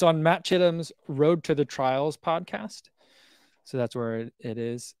them. It's on Matt Chittum's Road to the Trials podcast. So that's where it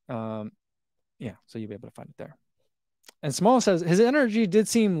is. Yeah, so you'll be able to find it there. And Small says his energy did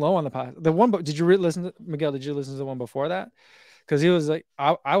seem low on the podcast. The one, did you listen to Miguel? Did you listen to the one before that? Because he was like,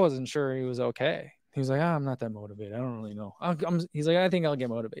 I wasn't sure he was okay. He was like, I'm not that motivated. I don't really know. He's like, I think I'll get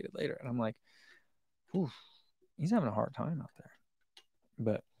motivated later. And I'm like, he's having a hard time out there.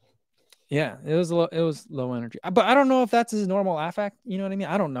 But yeah, it was low energy. But I don't know if that's his normal affect. You know what I mean?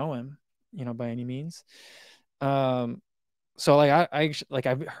 I don't know him, by any means. So like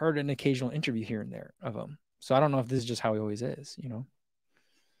I've heard an occasional interview here and there of him. So I don't know if this is just how he always is,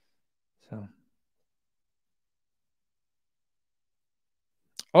 So.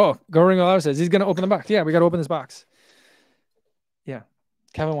 Oh, Goring Alar says he's gonna open the box. Yeah, we gotta open this box. Yeah.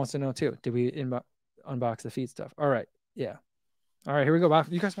 Kevin wants to know too. Did we unbox the feed stuff? All right. Yeah. All right, here we go.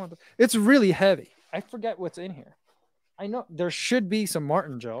 You guys want it's really heavy. I forget what's in here. I know there should be some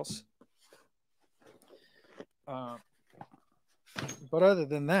Martin gels. But other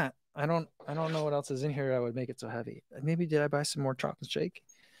than that, I don't know what else is in here that would make it so heavy. Maybe did I buy some more chocolate shake?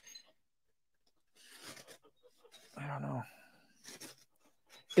 I don't know.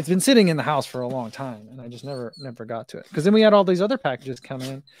 It's been sitting in the house for a long time, and I just never got to it. Because then we had all these other packages come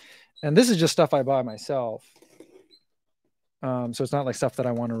in, and this is just stuff I buy myself. So it's not like stuff that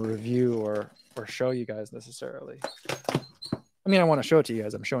I want to review or show you guys necessarily. I mean, I want to show it to you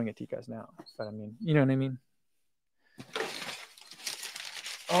guys. I'm showing it to you guys now. But I mean, you know what I mean?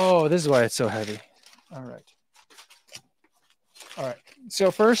 Oh, this is why it's so heavy. All right.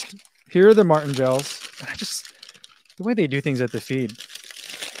 So first, here are the Martin gels. The way they do things at the feed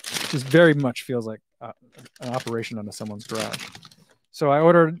just very much feels like an operation under someone's garage. So I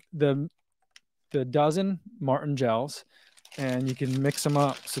ordered the dozen Martin gels, and you can mix them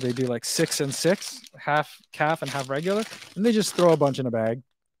up. So they do like 6 and 6, half calf and half regular, and they just throw a bunch in a bag.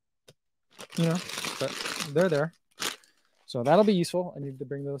 But they're there. So that'll be useful. I need to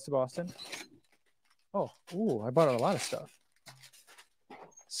bring those to Boston. I bought a lot of stuff.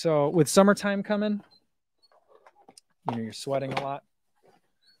 So with summertime coming, you're sweating a lot.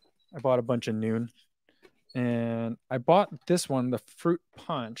 I bought a bunch of Noon. And I bought this one, the fruit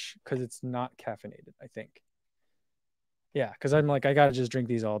punch, because it's not caffeinated, I think. Yeah, because I'm like, I got to just drink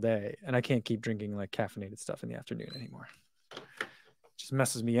these all day. And I can't keep drinking like caffeinated stuff in the afternoon anymore. It just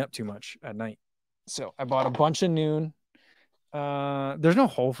messes me up too much at night. So I bought a bunch of Noon. There's no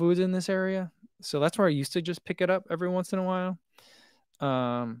Whole Foods in this area. So that's where I used to just pick it up every once in a while.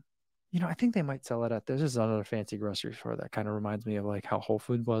 I think they might sell it at, there's just another fancy grocery store that kind of reminds me of like how Whole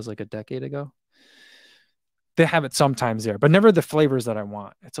Food was like a decade ago. They have it sometimes there, but never the flavors that I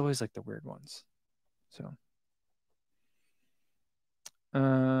want. It's always like the weird ones. So,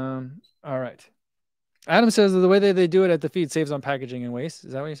 all right. Adam says the way that they do it at the feed saves on packaging and waste.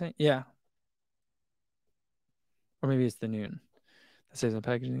 Is that what you're saying? Yeah. Or maybe it's the Noon that saves on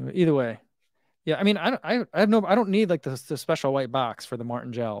packaging. Either way. Yeah. I mean, I don't need like the special white box for the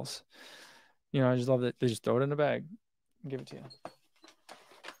Martin gels. I just love that they just throw it in a bag and give it to you.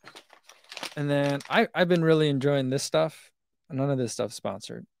 And then I've been really enjoying this stuff. None of this stuff's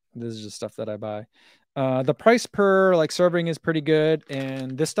sponsored. This is just stuff that I buy. The price per like serving is pretty good,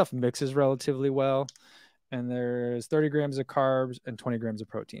 and this stuff mixes relatively well. And there's 30 grams of carbs and 20 grams of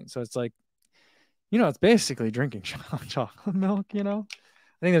protein. So it's like, it's basically drinking chocolate milk,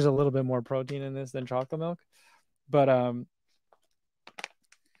 think there's a little bit more protein in this than chocolate milk, but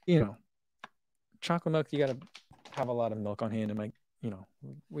you know, chocolate milk, you got to have a lot of milk on hand. And I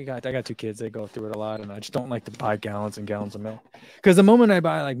got 2 kids. They go through it a lot, and I just don't like to buy gallons and gallons of milk, because the moment I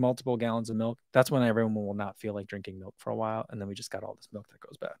buy like multiple gallons of milk, that's when everyone will not feel like drinking milk for a while. And then we just got all this milk that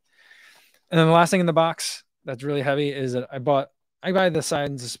goes bad. And then the last thing in the box that's really heavy is that I buy the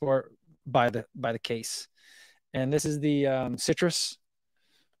Science of Sport by the case. And this is the citrus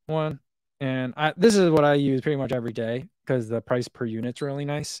one. And this is what I use pretty much every day because the price per unit's really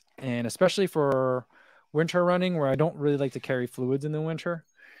nice. And especially for winter running, where I don't really like to carry fluids in the winter,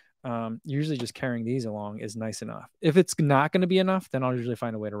 usually just carrying these along is nice enough. If it's not going to be enough, then I'll usually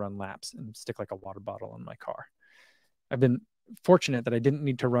find a way to run laps and stick like a water bottle in my car. I've been fortunate that I didn't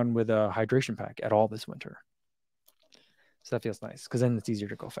need to run with a hydration pack at all this winter. So that feels nice because then it's easier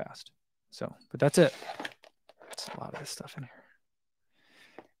to go fast. So, but that's it. There's a lot of this stuff in here.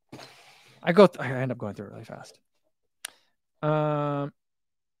 I end up going through it really fast. And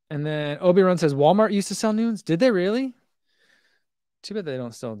then Obi Run says Walmart used to sell Nunes. Did they really? Too bad they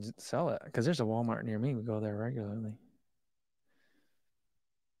don't still sell it, because there's a Walmart near me. We go there regularly.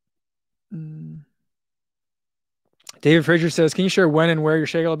 David Frazier says, can you share when and where your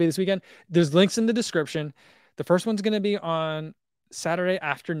shake will be this weekend? There's links in the description. The first one's going to be on Saturday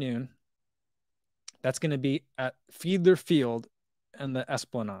afternoon. That's going to be at Fiedler Field and the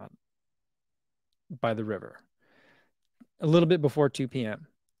Esplanade by the river, a little bit before 2 p.m.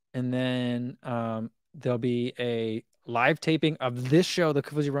 And then there'll be a live taping of this show, the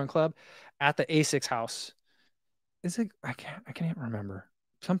Kofuzi Run Club, at the ASICS house. Is it? I can't even remember.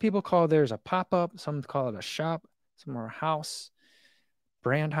 Some people call theirs a pop-up. Some call it a shop. Some are a house,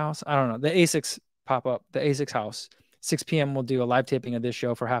 brand house. I don't know. The ASICS pop-up, the ASICS house. 6 p.m. we'll do a live taping of this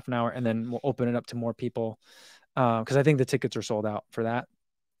show for half an hour, and then we'll open it up to more people because I think the tickets are sold out for that.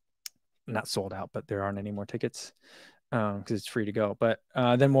 Not sold out, but there aren't any more tickets because it's free to go. But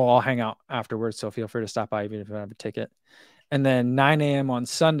then we'll all hang out afterwards, so feel free to stop by even if you don't have a ticket. And then 9 a.m. on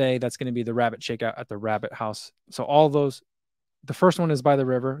Sunday, that's going to be the Rabbit Shakeout at the Rabbit House. So all those, the first one is by the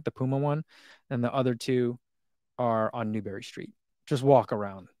river, the Puma one, and the other 2 are on Newberry Street. Just walk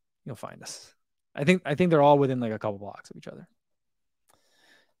around, you'll find us. I think they're all within like a couple blocks of each other.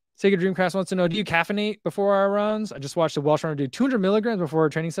 Sega Dreamcast wants to know, do you caffeinate before our runs? I just watched a Welsh runner do 200 milligrams before a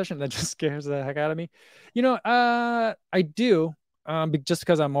training session. That just scares the heck out of me. I do, just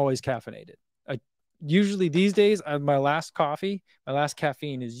because I'm always caffeinated. Usually these days, my last caffeine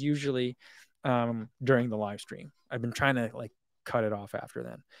is usually during the live stream. I've been trying to like cut it off after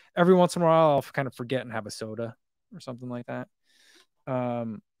then. Every once in a while, I'll kind of forget and have a soda or something like that.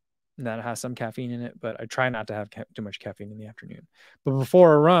 That has some caffeine in it, but I try not to have too much caffeine in the afternoon. But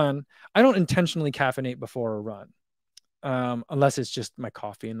before a run, I don't intentionally caffeinate before a run, unless it's just my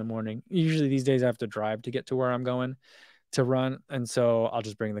coffee in the morning. Usually these days I have to drive to get to where I'm going to run, and so I'll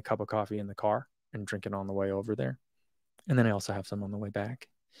just bring the cup of coffee in the car and drink it on the way over there. And then I also have some on the way back.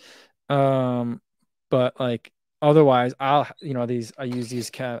 But like otherwise, I use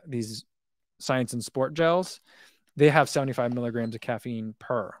these Science and Sport gels. They have 75 milligrams of caffeine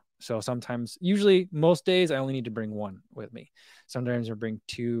per. So sometimes, usually most days, I only need to bring 1 with me. Sometimes I'll bring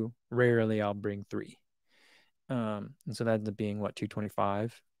 2. Rarely I'll bring 3. And so that ends up being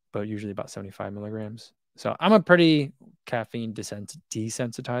 225, but usually about 75 milligrams. So I'm a pretty caffeine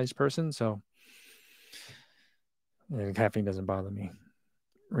desensitized person. So caffeine doesn't bother me,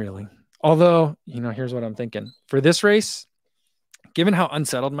 really. Although, here's what I'm thinking. For this race, given how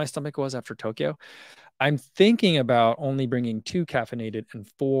unsettled my stomach was after Tokyo, I'm thinking about only bringing 2 caffeinated and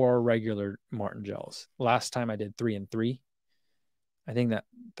 4 regular Martin gels. Last time I did 3 and 3. I think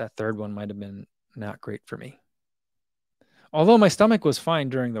that third one might have been not great for me. Although my stomach was fine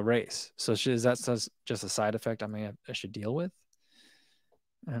during the race. So is that just a side effect I should deal with?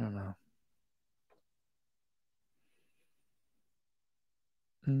 I don't know.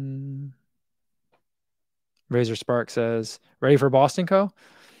 Razor Spark says, ready for Boston Co?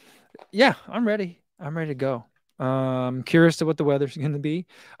 Yeah, I'm ready. I'm ready to go. Curious to what the weather's going to be.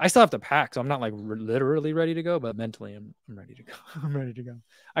 I still have to pack, so I'm not like literally ready to go, but mentally I'm ready to go. I'm ready to go.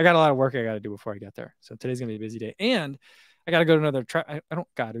 I got a lot of work I got to do before I get there. So today's going to be a busy day. And I got to go to another track. I don't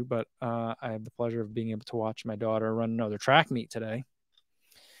got to, but I have the pleasure of being able to watch my daughter run another track meet today.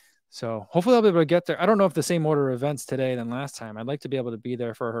 So hopefully I'll be able to get there. I don't know if the same order of events today than last time. I'd like to be able to be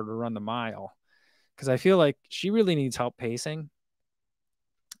there for her to run the mile, because I feel like she really needs help pacing.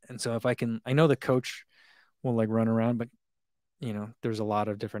 And so if I know the coach will like run around, but there's a lot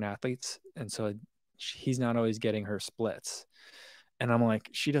of different athletes. And so he's not always getting her splits. And I'm like,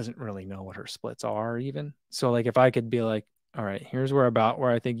 she doesn't really know what her splits are even. So like, if I could be like, All right, here's where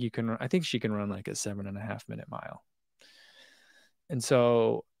I think you can. I think she can run like a 7.5 minute mile. And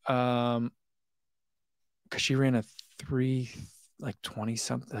so, because she ran a three, like 20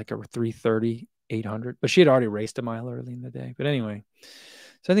 something, like a 3:30, 800, but she had already raced a mile early in the day. But anyway,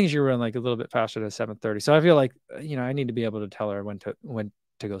 so I think she ran like a little bit faster than 7:30. So I feel like, I need to be able to tell her when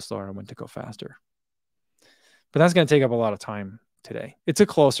to go slower and when to go faster. But that's going to take up a lot of time today. It's a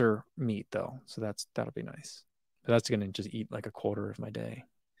closer meet though, so that'll be nice. But that's going to just eat like a quarter of my day.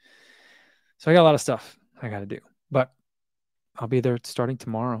 So I got a lot of stuff I got to do. But I'll be there starting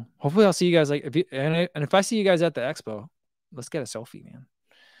tomorrow. Hopefully, I'll see you guys. Like, if I see you guys at the expo, let's get a selfie, man.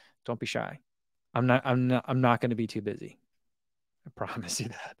 Don't be shy. I'm not going to be too busy. I promise you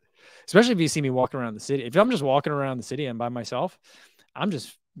that. Especially if you see me walking around the city. If I'm just walking around the city and by myself, I'm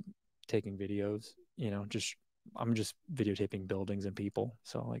just taking videos. I'm just videotaping buildings and people.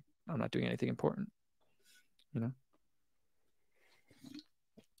 So like, I'm not doing anything important. You know.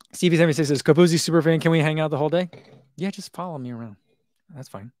 Stevie76 says, Kofuzi super fan. Can we hang out the whole day? Yeah, just follow me around. That's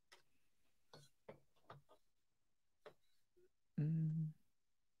fine.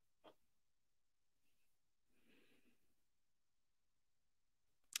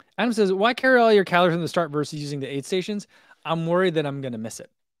 Adam says, why carry all your calories from the start versus using the aid stations? I'm worried that I'm going to miss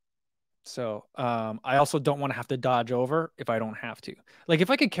it. So I also don't want to have to dodge over if I don't have to. Like if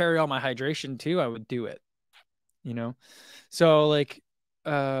I could carry all my hydration too, I would do it. So like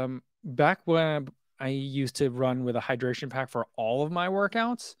back when I used to run with a hydration pack for all of my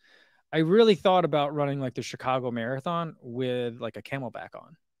workouts, I really thought about running like the Chicago Marathon with like a Camelback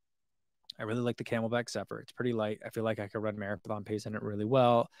on. I really like the Camelback Zephyr. It's pretty light. I feel like I could run marathon pace in it really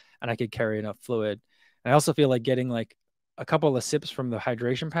well, and I could carry enough fluid. And I also feel like getting like a couple of sips from the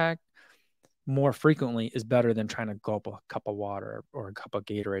hydration pack more frequently is better than trying to gulp a cup of water or a cup of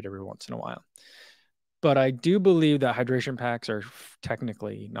Gatorade every once in a while. But I do believe that hydration packs are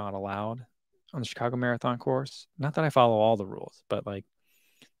technically not allowed on the Chicago Marathon course. Not that I follow all the rules, but like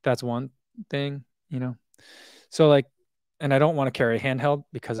that's one thing. So like, and I don't want to carry a handheld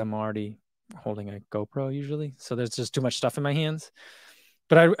because I'm already holding a GoPro usually. So there's just too much stuff in my hands.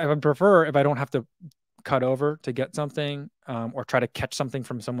 But I would prefer if I don't have to cut over to get something or try to catch something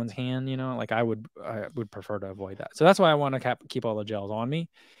from someone's hand, like I would prefer to avoid that. So that's why I want to keep all the gels on me.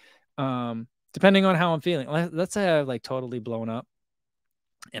 Depending on how I'm feeling. Let's say I've like totally blown up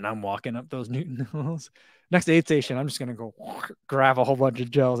and I'm walking up those Newton hills. Next aid station, I'm just going to go grab a whole bunch of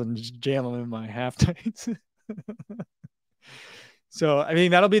gels and just jam them in my half tights. So, I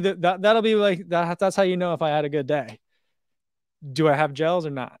mean, that'll be like that. That's how you know if I had a good day. Do I have gels or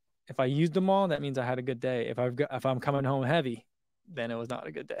not? If I used them all, that means I had a good day. If I'm coming home heavy, then it was not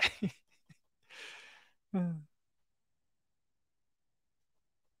a good day.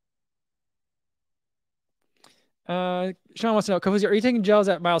 Sean wants to know, Kofuzi, are you taking gels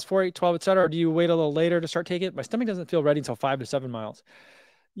at miles 4, 8, 12, etc., or do you wait a little later to start taking it? My stomach doesn't feel ready until 5 to 7 miles.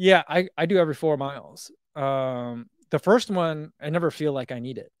 Yeah, I do every 4 miles. The first one, I never feel like I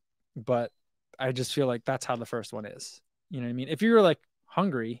need it, but I just feel like that's how the first one is. You know what I mean? If you're like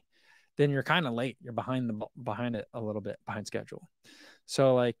hungry, then you're kind of late. You're behind it a little bit, behind schedule.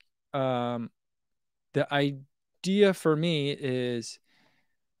 So like, the idea for me is,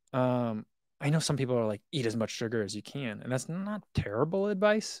 I know some people are like, eat as much sugar as you can, and that's not terrible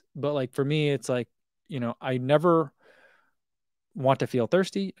advice. But like for me, it's like, I never want to feel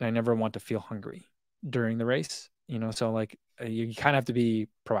thirsty and I never want to feel hungry during the race. So like you kind of have to be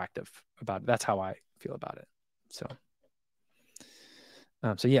proactive about it. That's how I feel about it. So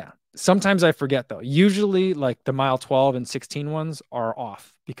yeah, sometimes I forget though. Usually like the mile 12 and 16 ones are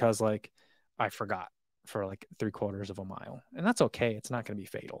off because like I forgot for like 3/4 of a mile, and that's okay. It's not going to be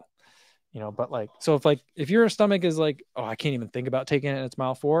fatal, but like, so if your stomach is like, oh, I can't even think about taking it and it's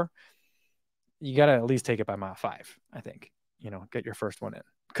mile 4, you got to at least take it by mile 5, I think, get your first one in,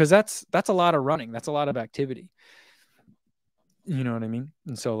 because that's a lot of running. That's a lot of activity. You know what I mean?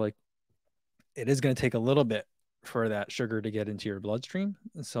 And so like, it is going to take a little bit for that sugar to get into your bloodstream.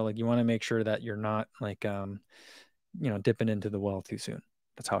 So like, you want to make sure that you're not like, dipping into the well too soon.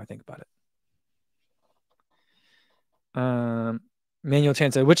 That's how I think about it. Manuel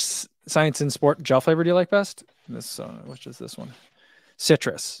Chan said, which science and sport gel flavor do you like best? Which is this one?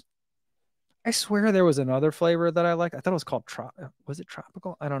 Citrus. I swear there was another flavor that I like. I thought it was called was it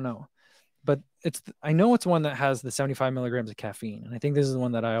tropical? I don't know. But I know it's one that has the 75 milligrams of caffeine. And I think this is the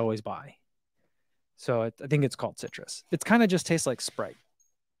one that I always buy. So I think it's called citrus. It's kind of just tastes like Sprite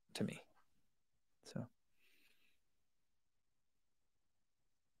to me. So.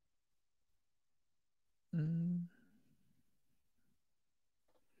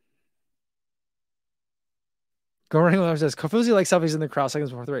 Go running with says Kofuzi likes selfies in the crowd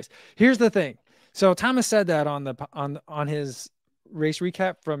seconds before the race. Here's the thing. So Thomas said that on his race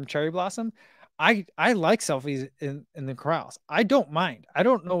recap from Cherry Blossom. I like selfies in the corrals. I don't mind. I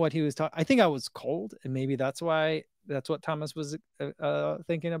don't know what he was talking. I think I was cold, and maybe that's why that's what Thomas was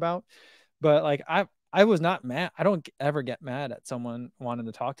thinking about. But like I was not mad. I don't ever get mad at someone wanting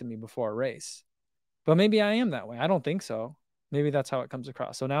to talk to me before a race. But maybe I am that way. I don't think so. Maybe that's how it comes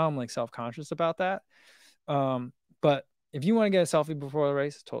across. So now I'm like self-conscious about that. But if you want to get a selfie before the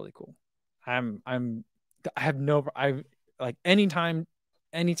race, totally cool. I have no, I like anytime.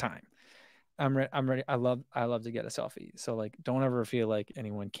 I'm ready. I love to get a selfie. So like, don't ever feel like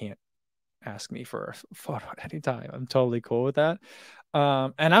anyone can't ask me for a photo at any time. I'm totally cool with that.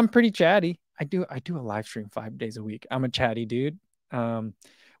 And I'm pretty chatty. I do a live stream 5 days a week. I'm a chatty dude.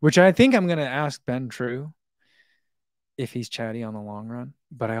 Which I think I'm going to ask Ben True if he's chatty on the long run,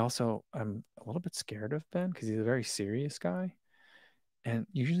 but I'm a little bit scared of Ben because he's a very serious guy. And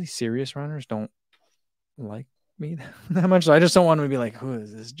usually serious runners don't like me that much. So I just don't want him to be like, who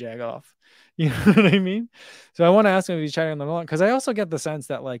is this jagoff? You know what I mean? So I want to ask him if he's chatting on the long, because I also get the sense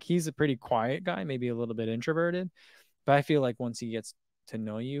that like he's a pretty quiet guy, maybe a little bit introverted. But I feel like once he gets to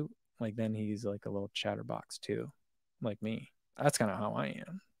know you, like then he's like a little chatterbox too, like me. That's kind of how I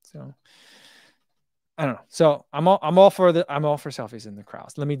am. So I don't know. So I'm all for selfies in the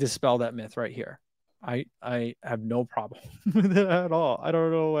crowds. Let me dispel that myth right here. I have no problem with it at all. I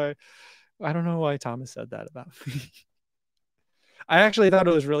don't know why Thomas said that about me. I actually thought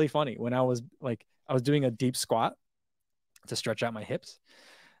it was really funny when I was doing a deep squat to stretch out my hips.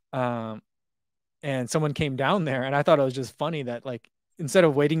 And someone came down there, and I thought it was just funny that like instead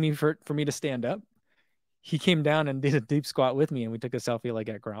of waiting for me to stand up, he came down and did a deep squat with me, and we took a selfie like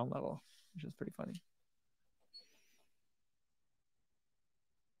at ground level, which is pretty funny.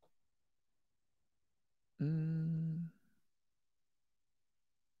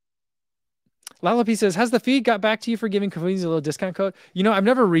 Lalapi says, has the feed got back to you for giving Kofuzi a little discount code? You know, I've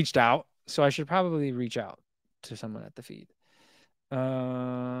never reached out, so I should probably reach out to someone at the feed.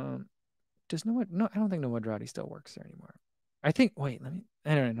 Does no, I don't think No Rowdy still works there anymore. I think, wait,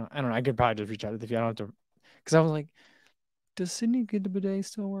 I don't know. I could probably just reach out to the feed. I don't have to, because I was like, does Sydney Bidet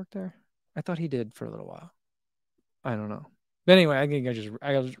still work there? I thought he did for a little while. I don't know. But anyway, I think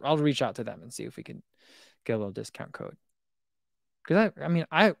I'll reach out to them and see if we can get a little discount code. Because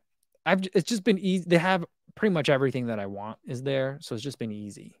it's just been easy. They have pretty much everything that I want is there, so it's just been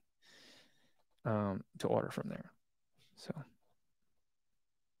easy to order from there. So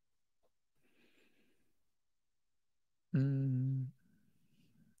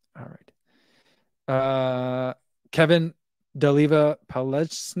all right. Kevin Deliva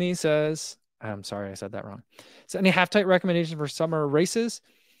Palesny says, I'm sorry I said that wrong. So any half tight recommendations for summer races?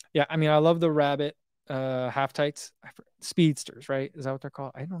 Yeah, I mean, I love the Rabbit half tights, speedsters, right? Is that what they're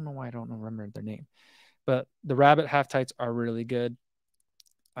called? I don't know why I don't remember their name, but the Rabbit half tights are really good.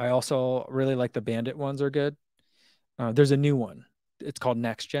 I also really like the Bandit ones are good. There's a new one. It's called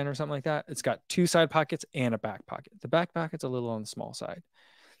Next Gen or something like that. It's got 2 side pockets and a back pocket. The back pocket's a little on the small side,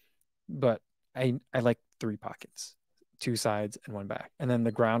 but I like 3 pockets, 2 sides and 1 back. And then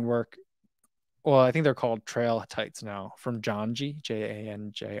the groundwork, well, I think they're called Trail Tights now from Janji,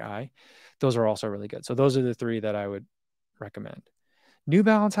 Janji. Those are also really good. So those are the 3 that I would recommend. New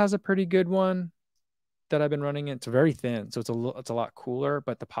Balance has a pretty good one that I've been running. It's very thin, so it's a lot cooler,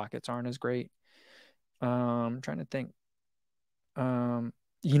 but the pockets aren't as great. I'm trying to think.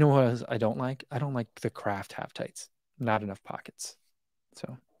 You know what I don't like? I don't like the Craft half tights. Not enough pockets.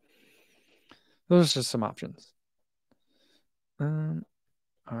 So those are just some options. All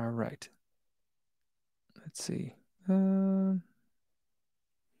right. Let's see.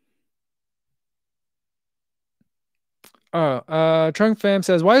 Trunk Fam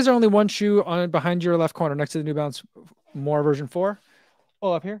says, why is there only one shoe on behind your left corner next to the New Balance More version 4?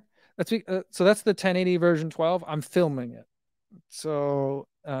 Oh, up here. So that's the 1080 version 12. I'm filming it. So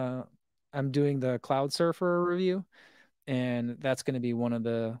I'm doing the Cloud Surfer review, and that's going to be one of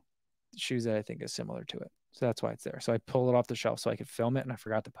the shoes that I think is similar to it. So that's why it's there. So I pulled it off the shelf so I could film it, and I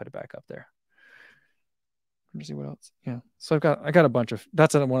forgot to put it back up there. Let me see what else. Yeah. So I got a bunch of,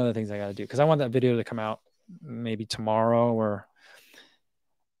 that's one of the things I got to do, because I want that video to come out maybe tomorrow or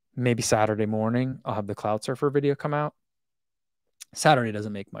maybe Saturday morning. I'll have the Cloud Surfer video come out. Saturday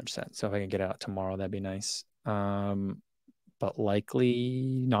doesn't make much sense. So if I can get it out tomorrow, that'd be nice. But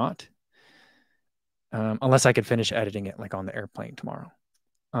likely not. Unless I could finish editing it like on the airplane tomorrow.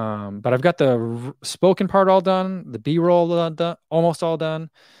 But I've got the spoken part all done, the B-roll done, almost all done,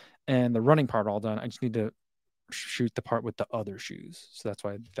 and the running part all done. I just need to shoot the part with the other shoes. So that's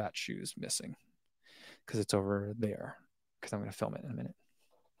why that shoe is missing. because it's over there, because I'm going to film it in a minute.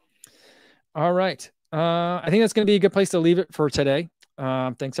 All right. I think that's going to be a good place to leave it for today.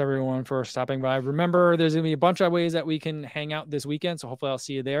 Thanks everyone for stopping by. Remember, there's going to be a bunch of ways that we can hang out this weekend. So hopefully I'll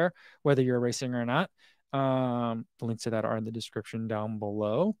see you there, whether you're racing or not. The links to that are in the description down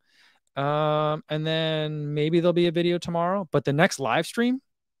below. And then maybe there'll be a video tomorrow, but the next live stream,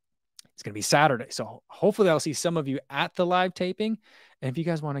 it's going to be Saturday. So hopefully I'll see some of you at the live taping. And if you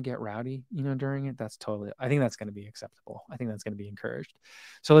guys want to get rowdy, during it, that's totally, I think that's going to be acceptable. I think that's going to be encouraged.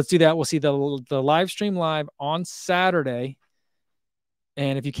 So let's do that. We'll see the live stream live on Saturday.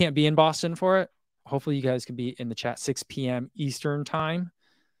 And if you can't be in Boston for it, hopefully you guys can be in the chat 6 p.m. Eastern time.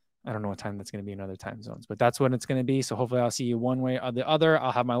 I don't know what time that's going to be in other time zones, but that's when it's going to be. So hopefully I'll see you one way or the other.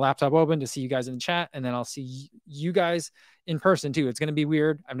 I'll have my laptop open to see you guys in the chat, and then I'll see you guys in person too. It's going to be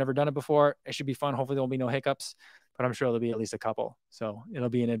weird. I've never done it before. It should be fun. Hopefully there will be no hiccups, but I'm sure there'll be at least a couple. So it'll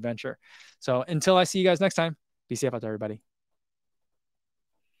be an adventure. So until I see you guys next time, be safe out there, everybody.